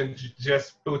question,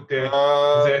 just put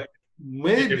that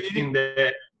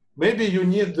maybe you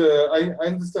need, I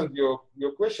understand your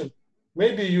question.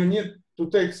 Maybe you need to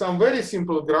take some very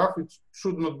simple graph. It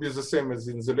should not be the same as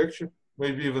in the lecture.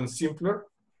 maybe even simpler,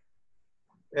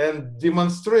 and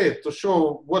demonstrate to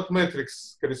show what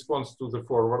matrix corresponds to the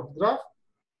forward graph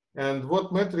and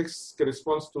what matrix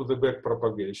corresponds to the back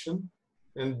propagation,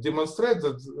 and demonstrate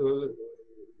that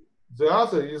the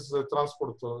other is the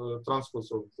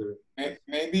transpose of the.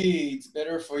 Maybe it's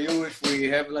better for you if we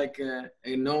have like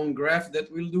a known graph that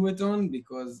we'll do it on,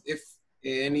 because if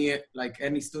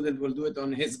any student will do it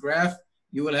on his graph,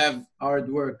 you will have hard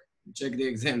work to check the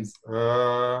exams.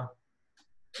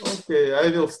 Okay, I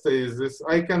will stay this.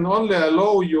 I can only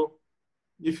allow you,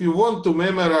 if you want to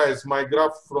memorize my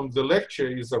graph from the lecture,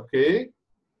 is okay.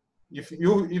 If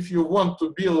you want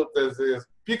to build as a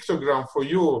pictogram for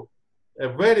you, a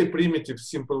very primitive,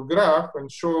 simple graph,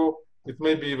 and show it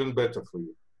may be even better for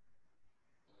you.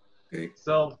 Okay.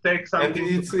 So take something.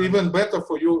 And it's even better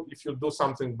for you if you do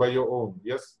something by your own.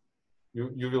 Yes,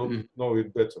 you will know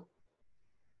it better.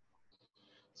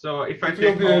 So if I it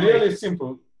will be really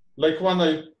simple, like one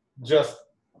I just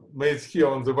made here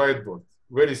on the whiteboard.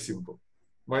 Very simple.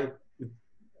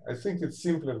 I think it's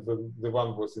simpler than the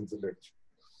one was in the lecture.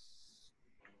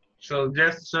 So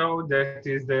just so that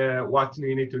is what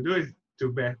we need to do is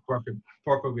to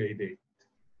propagate it.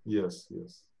 Yes,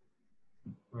 yes.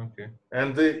 Okay.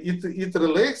 And it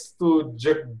relates to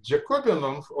Jacobian,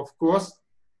 of course,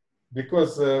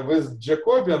 because with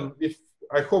Jacobian, if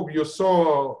I hope you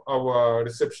saw our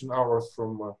reception hours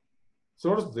from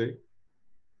Thursday,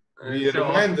 we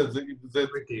reminded that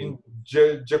in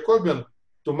Jacobian,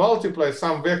 to multiply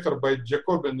some vector by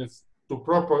Jacobian is to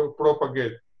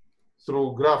propagate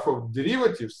through graph of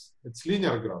derivatives. It's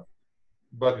linear graph.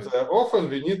 But often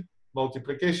we need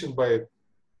multiplication by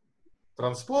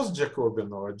transpose Jacobian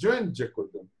or adjoint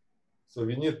Jacobian. So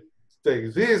we need to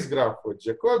take this graph for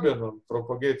Jacobian and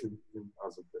propagate it in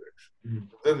other direction.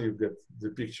 Then you get the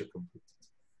picture completed.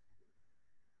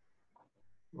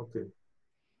 Okay.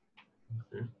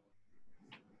 Okay.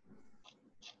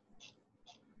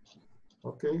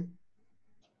 Okay.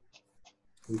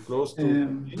 We close to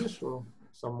finish or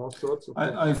some more thoughts?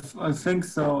 I think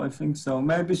so. I think so.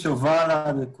 Maybe Shoval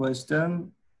had a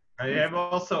question. I have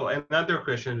also another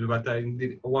question, but I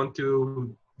want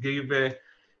to give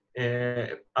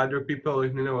other people,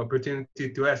 opportunity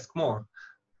to ask more.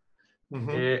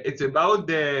 It's about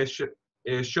the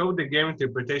show the game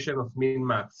interpretation of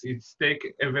min-max. It's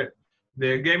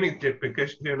the game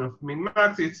interpretation of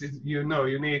min-max. It's you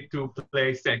need to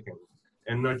play second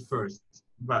and not first.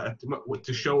 But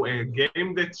to show a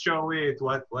game that show it,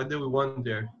 what do we want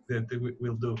there that we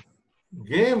will do?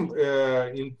 Game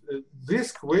in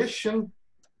this question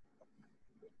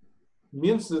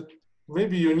means that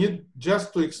maybe you need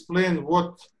just to explain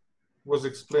what was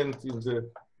explained in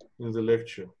the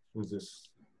lecture in this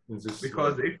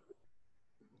because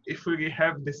if we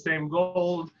have the same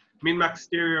goal, min-max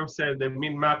theorem says that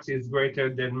min-max is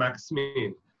greater than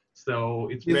max-min, so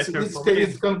it's better for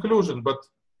its conclusion, but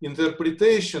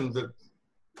interpretation that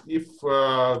if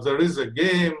there is a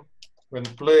game when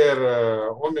player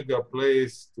omega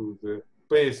pays to the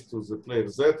player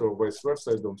z or vice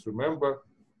versa, I don't remember,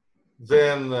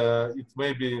 then it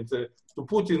may be to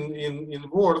put in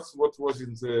words what was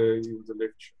in the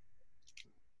lecture.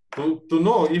 To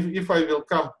know if I will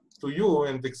come to you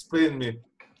and explain me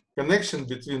connection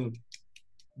between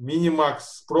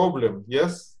minimax problem,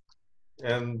 yes,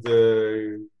 and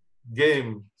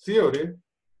game theory,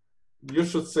 you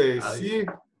should say, see,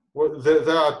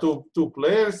 there are two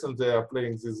players and they are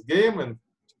playing this game, and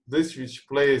this which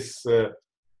plays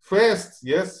fast,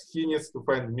 yes, he needs to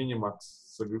find minimax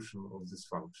solution of this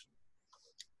function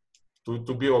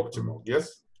to be optimal,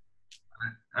 yes?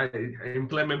 I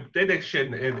implemented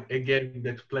a game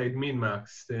that played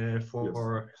min-max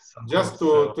for some just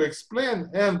to explain,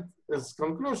 and as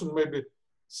conclusion, maybe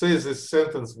say this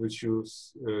sentence which you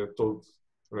told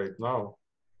right now.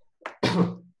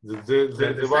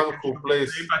 The one who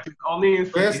plays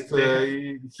best,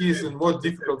 he is in more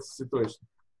difficult situation.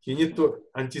 He needs to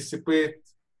anticipate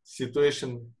situation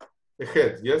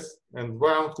ahead, yes? And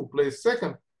one who plays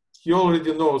second, he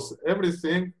already knows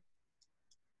everything,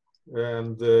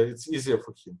 and it's easier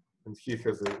for him, and he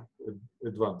has an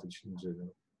advantage in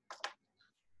general.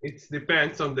 It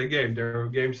depends on the game. There are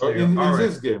games in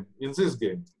this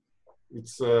game,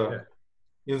 it's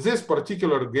in this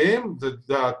particular game that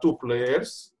there are two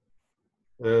players,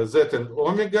 z and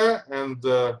omega, and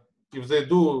if they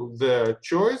do the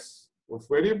choice of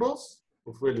variables,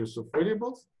 of values of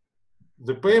variables,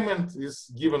 the payment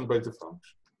is given by the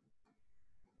function.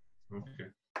 Okay.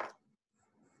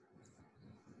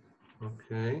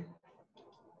 Okay.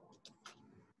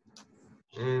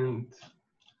 And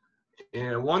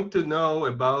I want to know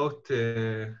about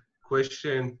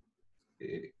question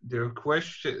the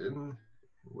question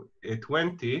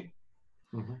 20.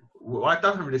 Mhm. What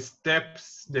are the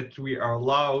steps that we are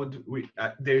allowed?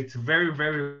 It's very,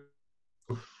 very.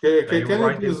 Can you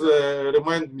please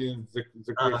remind me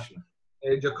the question?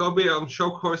 Jacobian show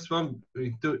correspond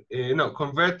to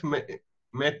convert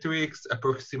matrix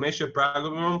approximation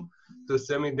program to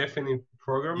semi-definite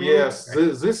programming. Yes,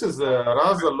 this is a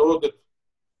rather loaded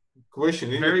question.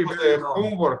 It was a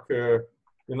homework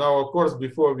in our course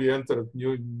before we entered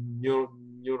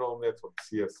neural networks.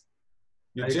 Yes,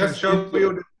 I can show you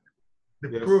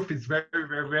the proof is very,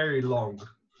 very, very long.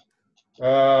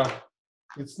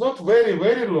 It's not very,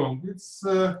 very long. It's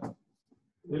a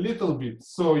little bit.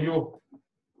 So you,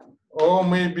 or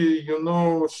maybe,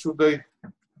 should I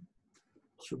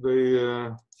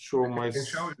show my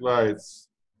slides?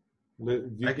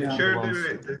 I can share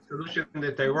the solution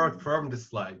that I wrote from the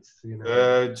slides.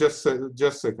 Just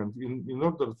a second. In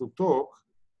order to talk,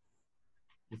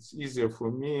 it's easier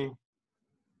for me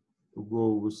to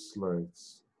go with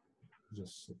slides.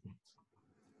 Just a second.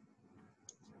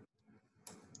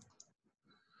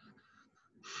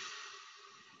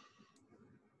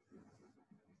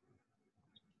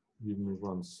 Give me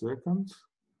 1 second.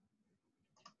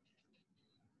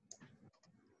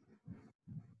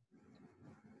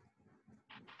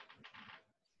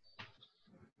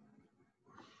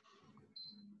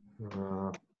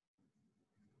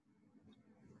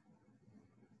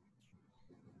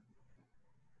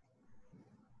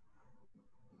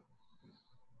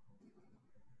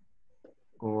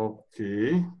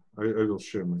 Okay, I will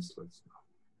share my slides now.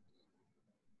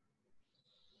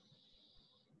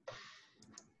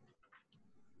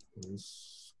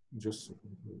 Just a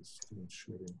second, screen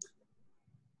sharing.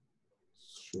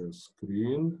 Share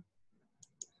screen.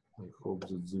 I hope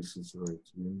that this is the right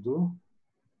window.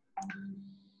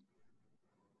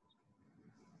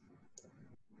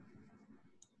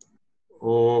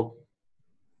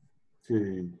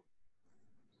 Okay.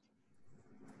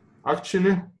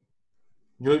 Actually,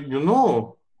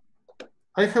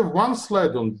 I have 1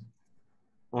 slide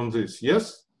on this,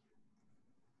 yes?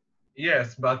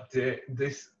 Yes, but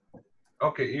this,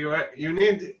 okay, you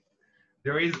need,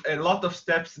 there is a lot of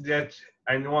steps that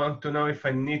I want to know if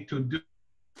I need to do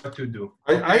what to do.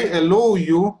 Okay? I allow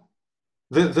you,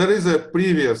 there is a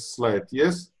previous slide,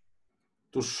 yes?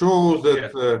 To show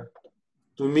that yes.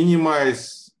 To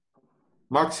minimize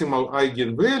maximal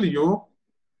eigenvalue,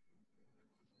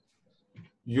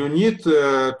 you need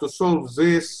to solve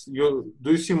this. Do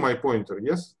you see my pointer?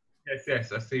 Yes?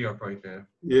 Yes, I see your pointer.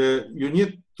 You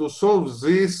need to solve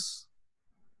this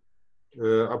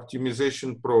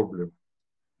optimization problem.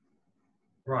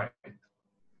 Right.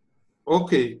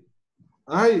 Okay,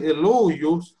 I allow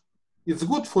you, it's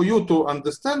good for you to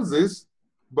understand this,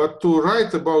 but to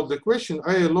write about the question,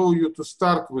 I allow you to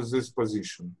start with this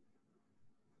position.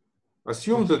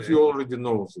 Assume that you already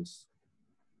know this.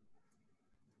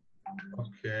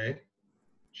 Okay.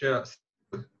 Just.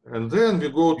 And then we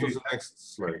go to the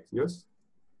next slide, yes?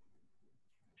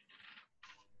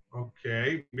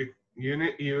 Okay,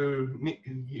 you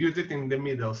use it in the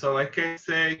middle. So I can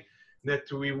say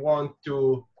that we want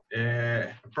to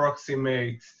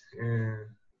approximate,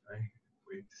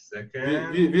 wait a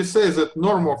second. We say that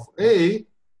norm of A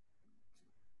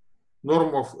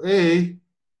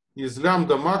is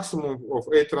lambda maximum of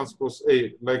A transpose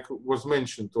A, like was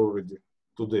mentioned already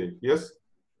today, yes?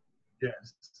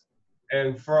 Yes.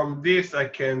 And from this, I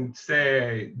can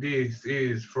say this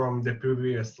is from the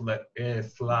previous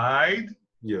slide.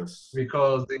 Yes.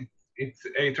 Because it's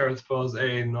A transpose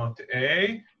A, not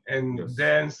A. And yes.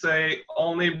 Then say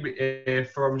only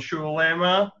from Schur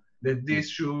lemma that this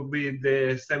should be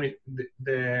the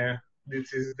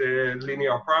this is the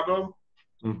linear problem.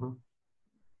 Mm-hmm.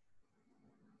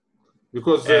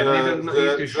 Because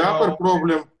the upper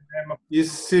problem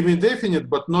is semi-definite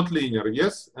but not linear,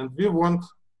 yes? And we want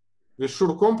the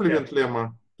Schur complement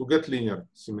lemma to get linear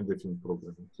semi-definite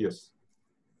programming, yes.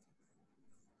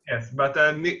 Yes, but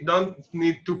I don't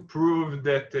need to prove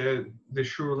that the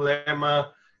Schur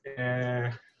lemma.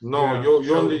 No,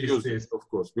 you only use it, of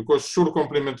course, because Schur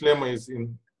complement lemma is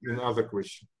in other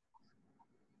question.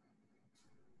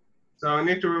 So I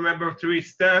need to remember 3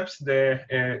 steps: the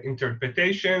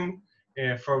interpretation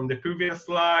from the previous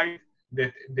slide,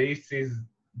 that this is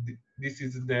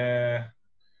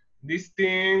this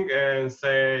thing, and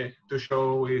say to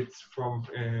show it's from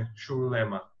Schur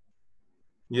lemma.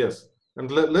 Yes, and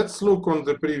let's look on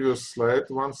the previous slide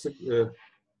once again.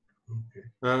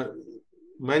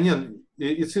 Manyan,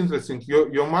 it's interesting.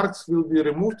 Your marks will be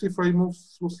removed if I move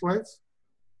through slides?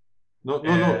 No.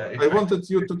 I wanted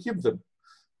you to keep them.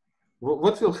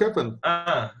 What will happen?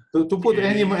 To put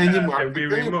any mark, can be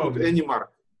can you removed. put any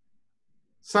mark?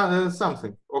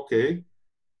 Something, okay.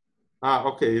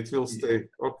 Okay, it will stay.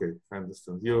 Okay, I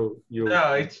understand. You.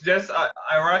 No, it's just I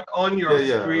write on your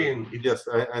screen. Yes,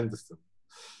 I understand.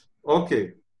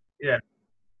 Okay. Yeah.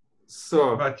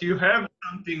 So. But you have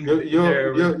something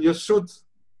there.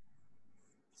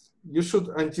 You should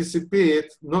anticipate,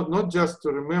 not just to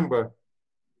remember.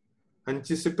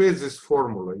 Anticipate this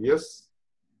formula. Yes.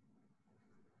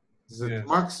 That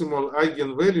maximal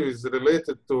eigenvalue is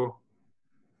related to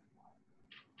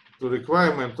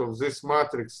requirement of this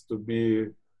matrix to be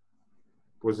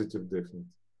positive definite.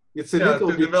 It's a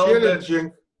little bit challenging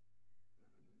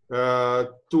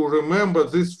to remember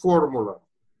this formula.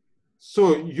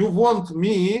 So you want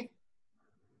me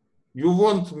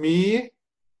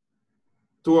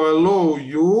to allow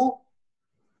you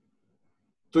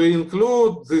to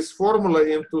include this formula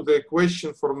into the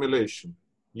equation formulation.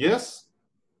 Yes?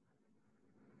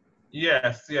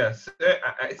 Yes.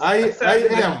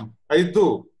 I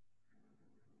do.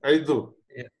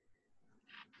 Yeah.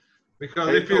 Because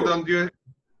if you don't do it,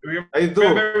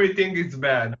 everything is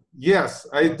bad. Yes,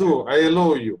 I do. I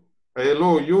allow you.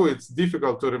 It's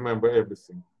difficult to remember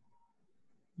everything.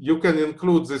 You can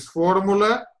include this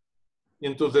formula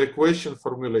into the equation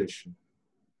formulation.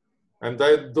 And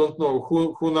I don't know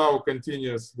who now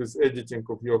continues with editing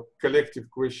of your collective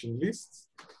question lists.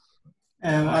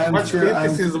 Much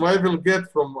criticism I will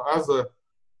get from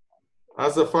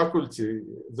other faculty.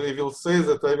 They will say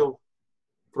that I will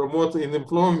promote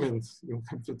unemployment in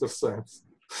computer science.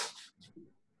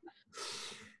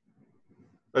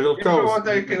 I will if you want,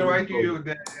 I can write you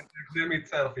the exam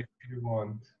itself if you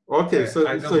want. Okay, so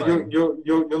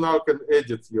you now can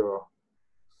edit your.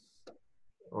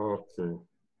 Okay.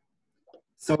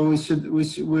 So we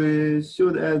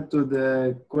should add to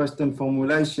the question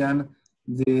formulation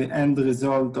the end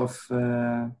result of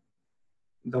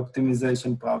the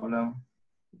optimization problem.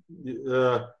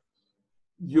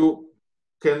 You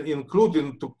can include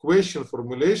into question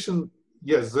formulation,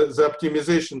 yes, the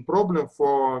optimization problem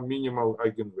for minimal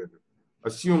eigenvalue.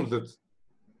 Assume that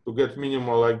to get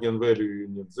minimal eigenvalue, you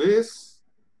need this.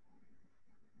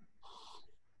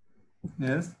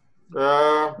 Yes.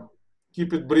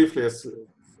 Keep it briefly.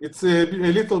 It's a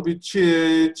little bit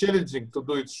challenging to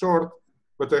do it short,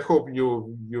 but I hope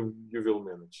you will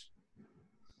manage.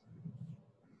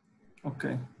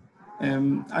 Okay.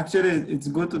 Actually, it's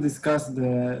good to discuss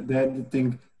the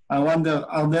editing. I wonder,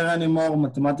 are there any more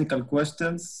mathematical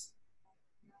questions?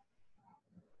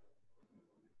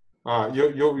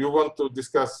 You want to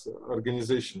discuss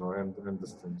organizational and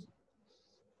understand?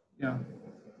 Yeah.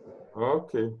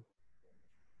 Okay.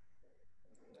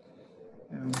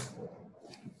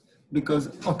 Because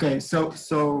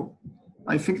so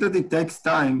I think that it takes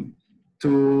time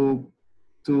to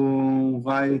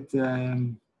write.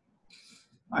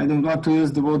 I don't want to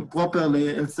use the word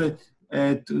properly. Let's say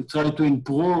to try to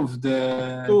improve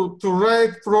the to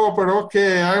write proper.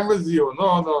 Okay, I'm with you.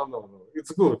 No.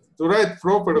 It's good to write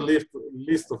proper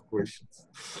list of questions.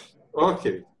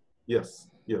 Okay. Yes.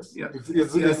 It's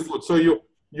good. So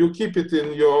you keep it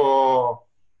in your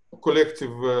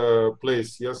collective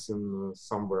place. Yes, in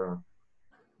somewhere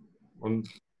on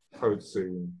how to say.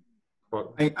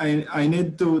 I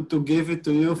need to give it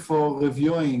to you for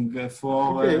reviewing.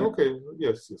 Okay.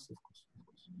 Yes, of course.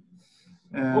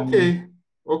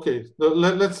 Okay.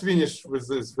 Let's finish with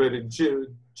this very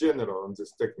general and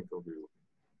this technical view.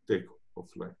 Take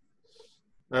offline.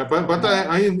 But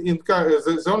I encourage.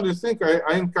 The only thing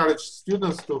I encourage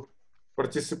students to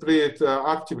participate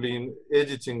actively in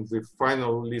editing the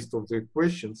final list of the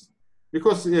questions,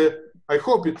 because I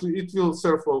hope it will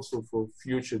serve also for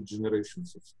future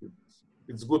generations of students.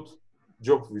 It's good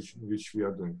job which we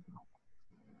are doing now.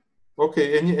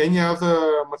 Okay, any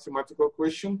other mathematical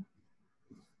question?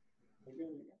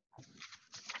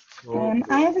 Okay.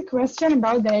 I have a question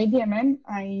about the ADMM.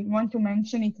 I want to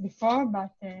mention it before,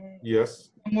 but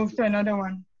yes, I'll move to another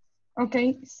one.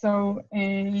 Okay, so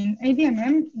in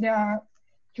ADMM, there are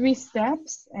 3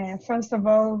 steps. First of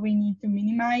all, we need to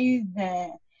minimize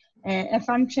the f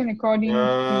function according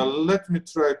to... Let me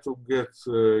try to get,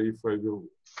 if I will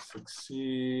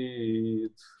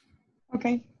succeed.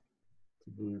 Okay. To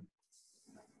do it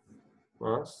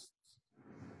fast.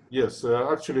 Yes,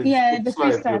 actually, yeah, the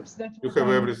 3 steps. You have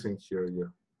everything here,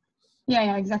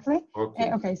 Yeah, exactly.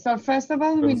 Okay, so first of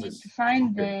all, we need to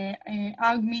find the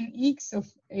argmin x of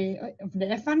the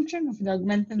f function, of the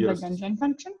augmented Lagrangian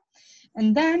function.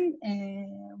 And then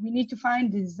we need to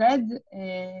find the z,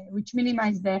 which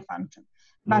minimizes the f function.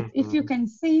 But if you can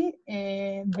see,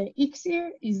 the x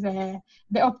here is the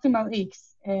optimal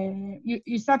x.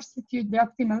 You substitute the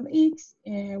optimal x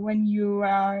when you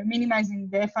are minimizing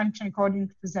the function according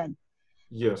to z.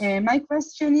 Yes. My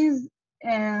question is,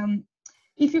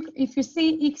 if you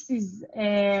say x is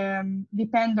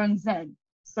depend on z,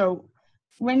 so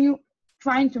when you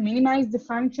trying to minimize the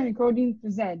function according to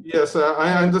z. Yes,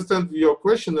 I understand your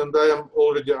question, and I am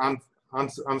already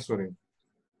answering.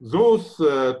 Those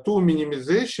two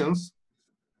minimizations,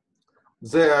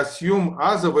 they assume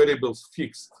other variables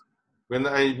fixed. When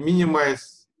I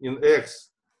minimize in x,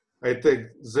 I take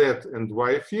z and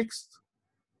y fixed,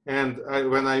 and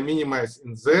when I minimize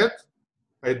in z,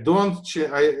 I don't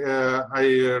I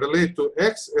relate to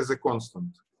x as a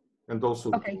constant, and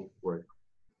also Okay. to y.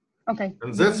 Okay.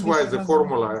 And that's why the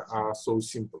formula are so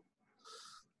simple.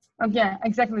 Yeah,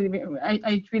 exactly.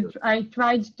 I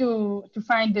tried to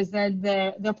find the z,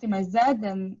 the optimized z,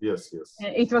 and yes,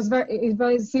 it was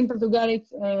very simple to get it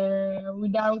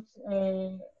without.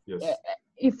 Yes.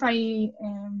 If I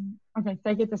okay,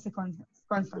 take it as a constant.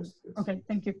 Yes. Okay,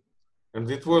 thank you. And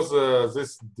it was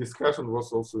this discussion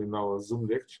was also in our Zoom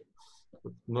lecture,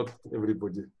 but not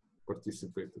everybody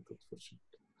participated,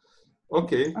 unfortunately.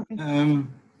 Okay.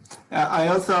 I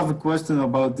also have a question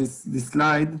about this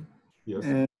slide.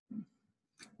 Yes.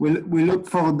 We look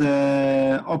for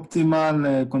the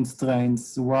optimal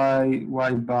constraints, y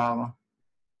bar.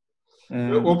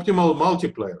 Optimal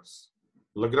multipliers.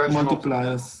 Lagrangian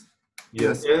multipliers.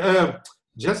 Yes.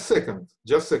 Just second.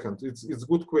 It's a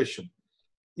good question.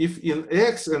 If in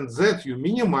x and z you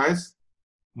minimize,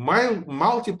 my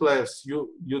multipliers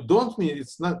you don't mean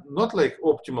it's not like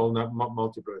optimal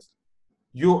multipliers.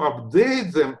 You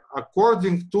update them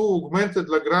according to augmented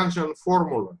Lagrangian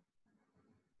formula.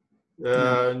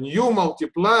 New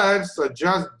multipliers are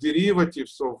just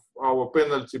derivatives of our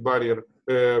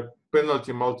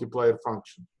penalty multiplier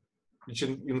function, which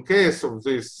in case of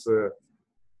this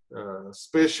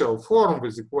special form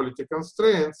with equality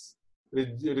constraints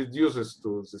reduces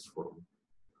to this form.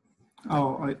 Oh,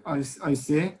 I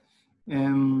see.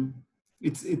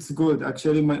 It's good.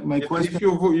 Actually, my question. If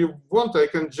you want, I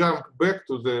can jump back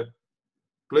to the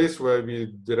place where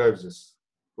we derive this,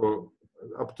 or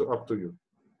up to you.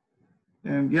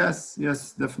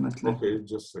 Yes, definitely. Okay,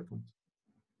 just a second.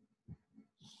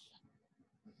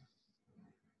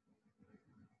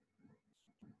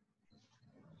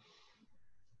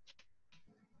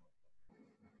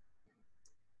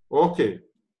 Okay,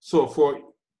 so for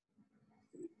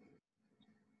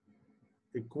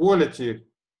equality,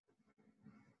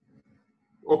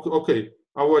 okay,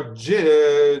 our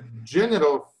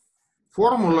general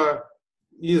formula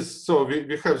is, so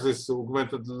we have this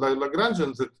augmented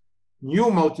Lagrangian that new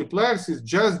multipliers is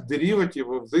just derivative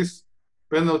of this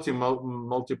penalty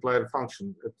multiplier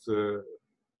function at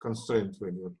constraint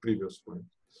value at previous point.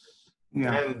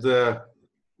 Yeah. And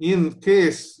in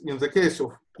the case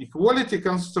of equality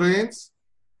constraints,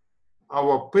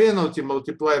 our penalty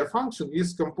multiplier function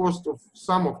is composed of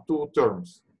sum of two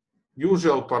terms,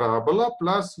 usual parabola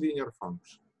plus linear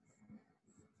function.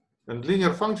 And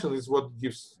linear function is what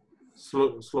gives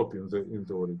slope in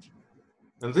the origin.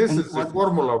 And this is the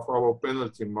formula of our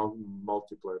penalty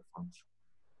multiplier function.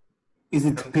 Is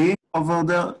it P over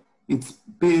there? It's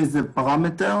P is the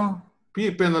parameter?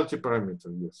 P penalty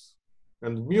parameter, yes.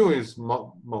 And mu is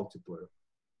multiplier,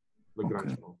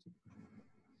 Lagrangian multiplier.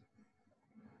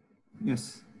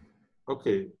 Yes.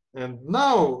 Okay, and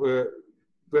now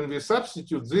when we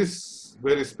substitute this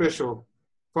very special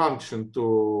function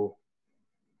to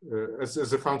as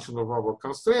a function of our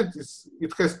constraint,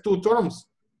 it has two terms,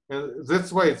 and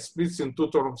that's why it splits in two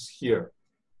terms here.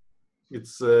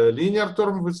 It's a linear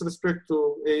term with respect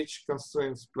to h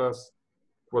constraints plus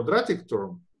quadratic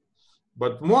term.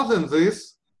 But more than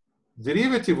this,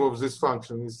 derivative of this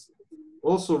function is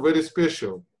also very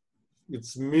special.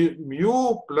 It's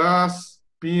mu plus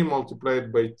p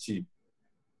multiplied by t.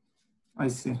 I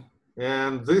see.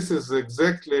 And this is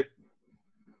exactly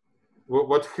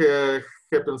what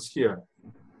happens here.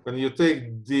 When you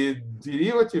take the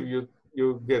derivative,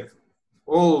 you get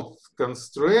all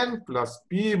constraint plus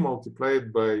p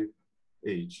multiplied by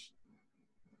h.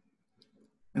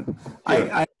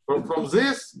 From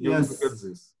this, you get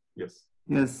this. Yes.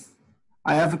 Yes.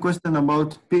 I have a question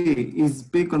about P. Is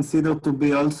P considered to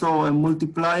be also a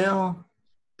multiplier?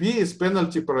 P is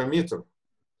penalty parameter.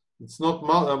 It's not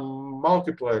a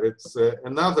multiplier. It's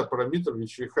another parameter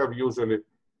which we have usually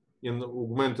in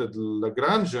augmented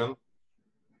Lagrangian.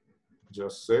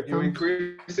 Just a second. You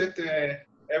increase it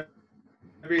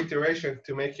every iteration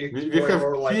to make it we have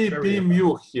more like P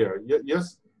mu here.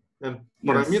 Yes. And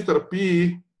parameter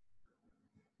P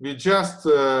we just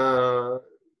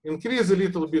increase a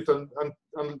little bit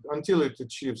until it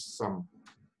achieves some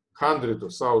 100 or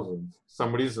 1,000,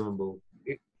 some reasonable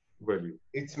value.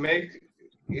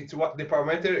 It's what the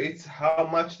parameter, it's how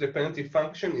much the penalty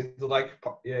function is like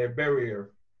a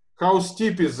barrier. How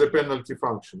steep is the penalty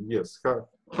function? Yes.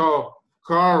 How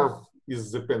curved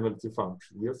is the penalty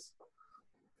function? Yes.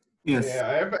 Yes. Yeah,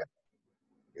 I have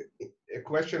a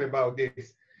question about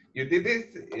this. You did it,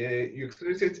 you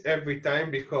express it every time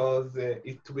because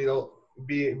it will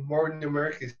be more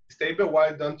numerically stable.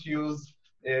 Why don't you use,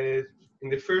 in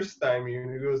the first time, you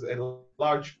use a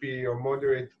large P or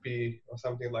moderate P or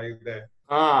something like that?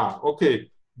 Ah, okay.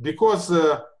 Because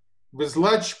with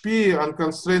large P,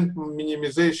 unconstrained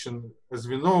minimization, as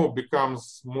we know,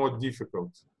 becomes more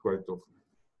difficult quite often.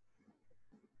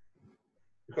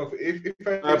 Because if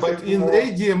but in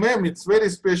ADMM, it's very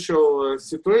special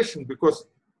situation because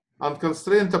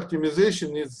unconstrained optimization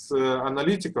is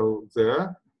analytical there.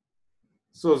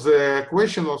 So the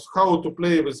question of how to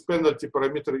play with penalty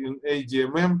parameter in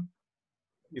ADMM,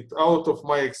 it out of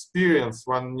my experience,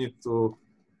 one need to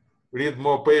read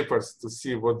more papers to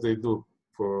see what they do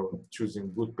for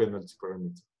choosing good penalty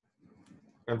parameter.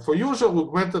 And for usual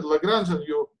augmented Lagrangian,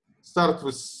 you start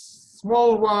with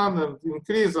small one and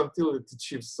increase until it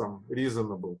achieves some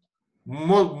reasonable,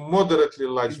 moderately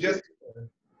large.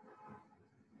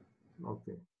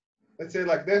 Okay. Let's say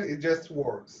like that, it just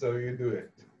works, so you do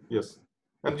it. Yes.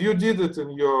 And you did it in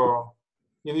your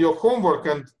homework,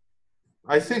 and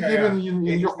I think even in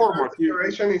your homework,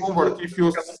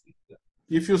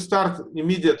 if you start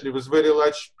immediately with very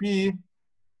large P,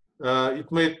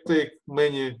 it may take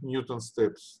many Newton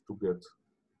steps to get.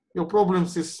 Your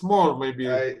problems is small, maybe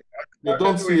you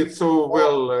don't see it so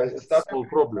well. It's a small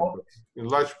problem, but in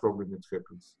large problem it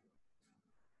happens.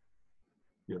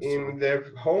 Yes. In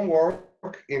the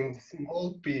homework, in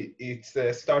small P, it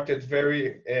started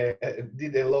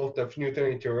did a lot of Newton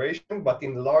iteration, but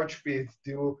in large P, it's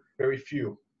still very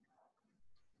few.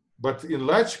 But in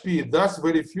large P, it does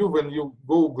very few when you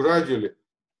go gradually.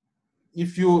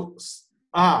 If you,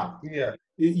 yeah.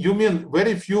 You mean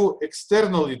very few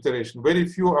external iteration, very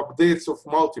few updates of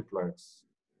multipliers.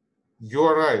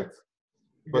 You're right.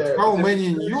 But how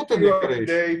many Newton iterations?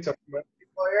 Updates of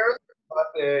multipliers, but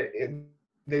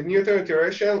the Newton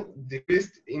iteration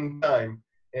decreased in time.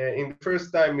 In the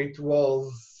first time, it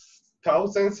was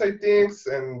thousands, I think,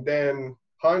 and then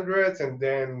hundreds, and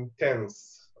then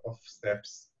tens of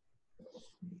steps.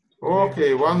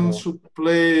 Okay, one should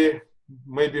play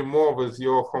maybe more with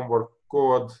your homework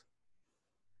code.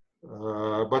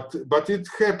 But it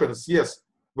happens, yes.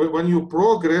 When you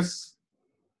progress,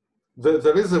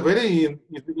 there is a very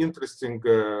interesting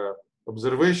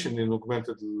observation in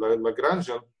augmented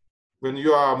Lagrangian. When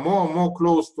you are more and more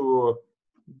close to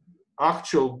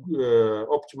actual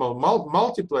optimal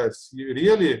multipliers,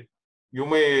 you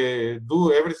may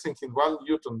do everything in 1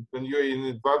 Newton. When you're in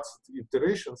advanced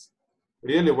iterations,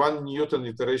 really 1 Newton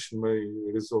iteration may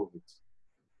resolve it.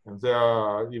 And there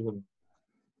are even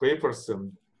papers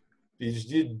and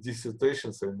PhD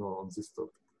dissertations I know on this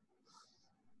topic.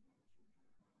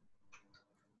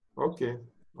 Okay,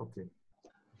 okay.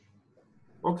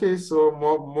 Okay, so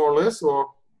more or less,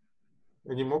 or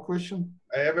any more question?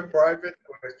 I have a private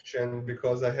question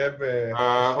because I have a...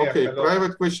 okay,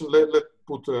 private question, let's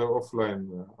put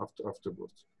offline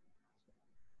afterwards.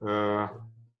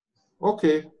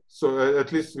 Okay, so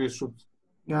at least we should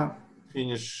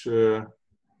finish.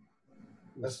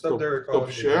 Stop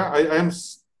share. I am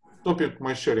stopping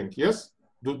my sharing, yes?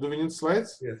 Do we need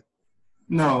slides? Yes.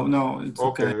 No, it's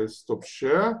okay. Okay, stop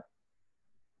share.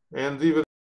 And even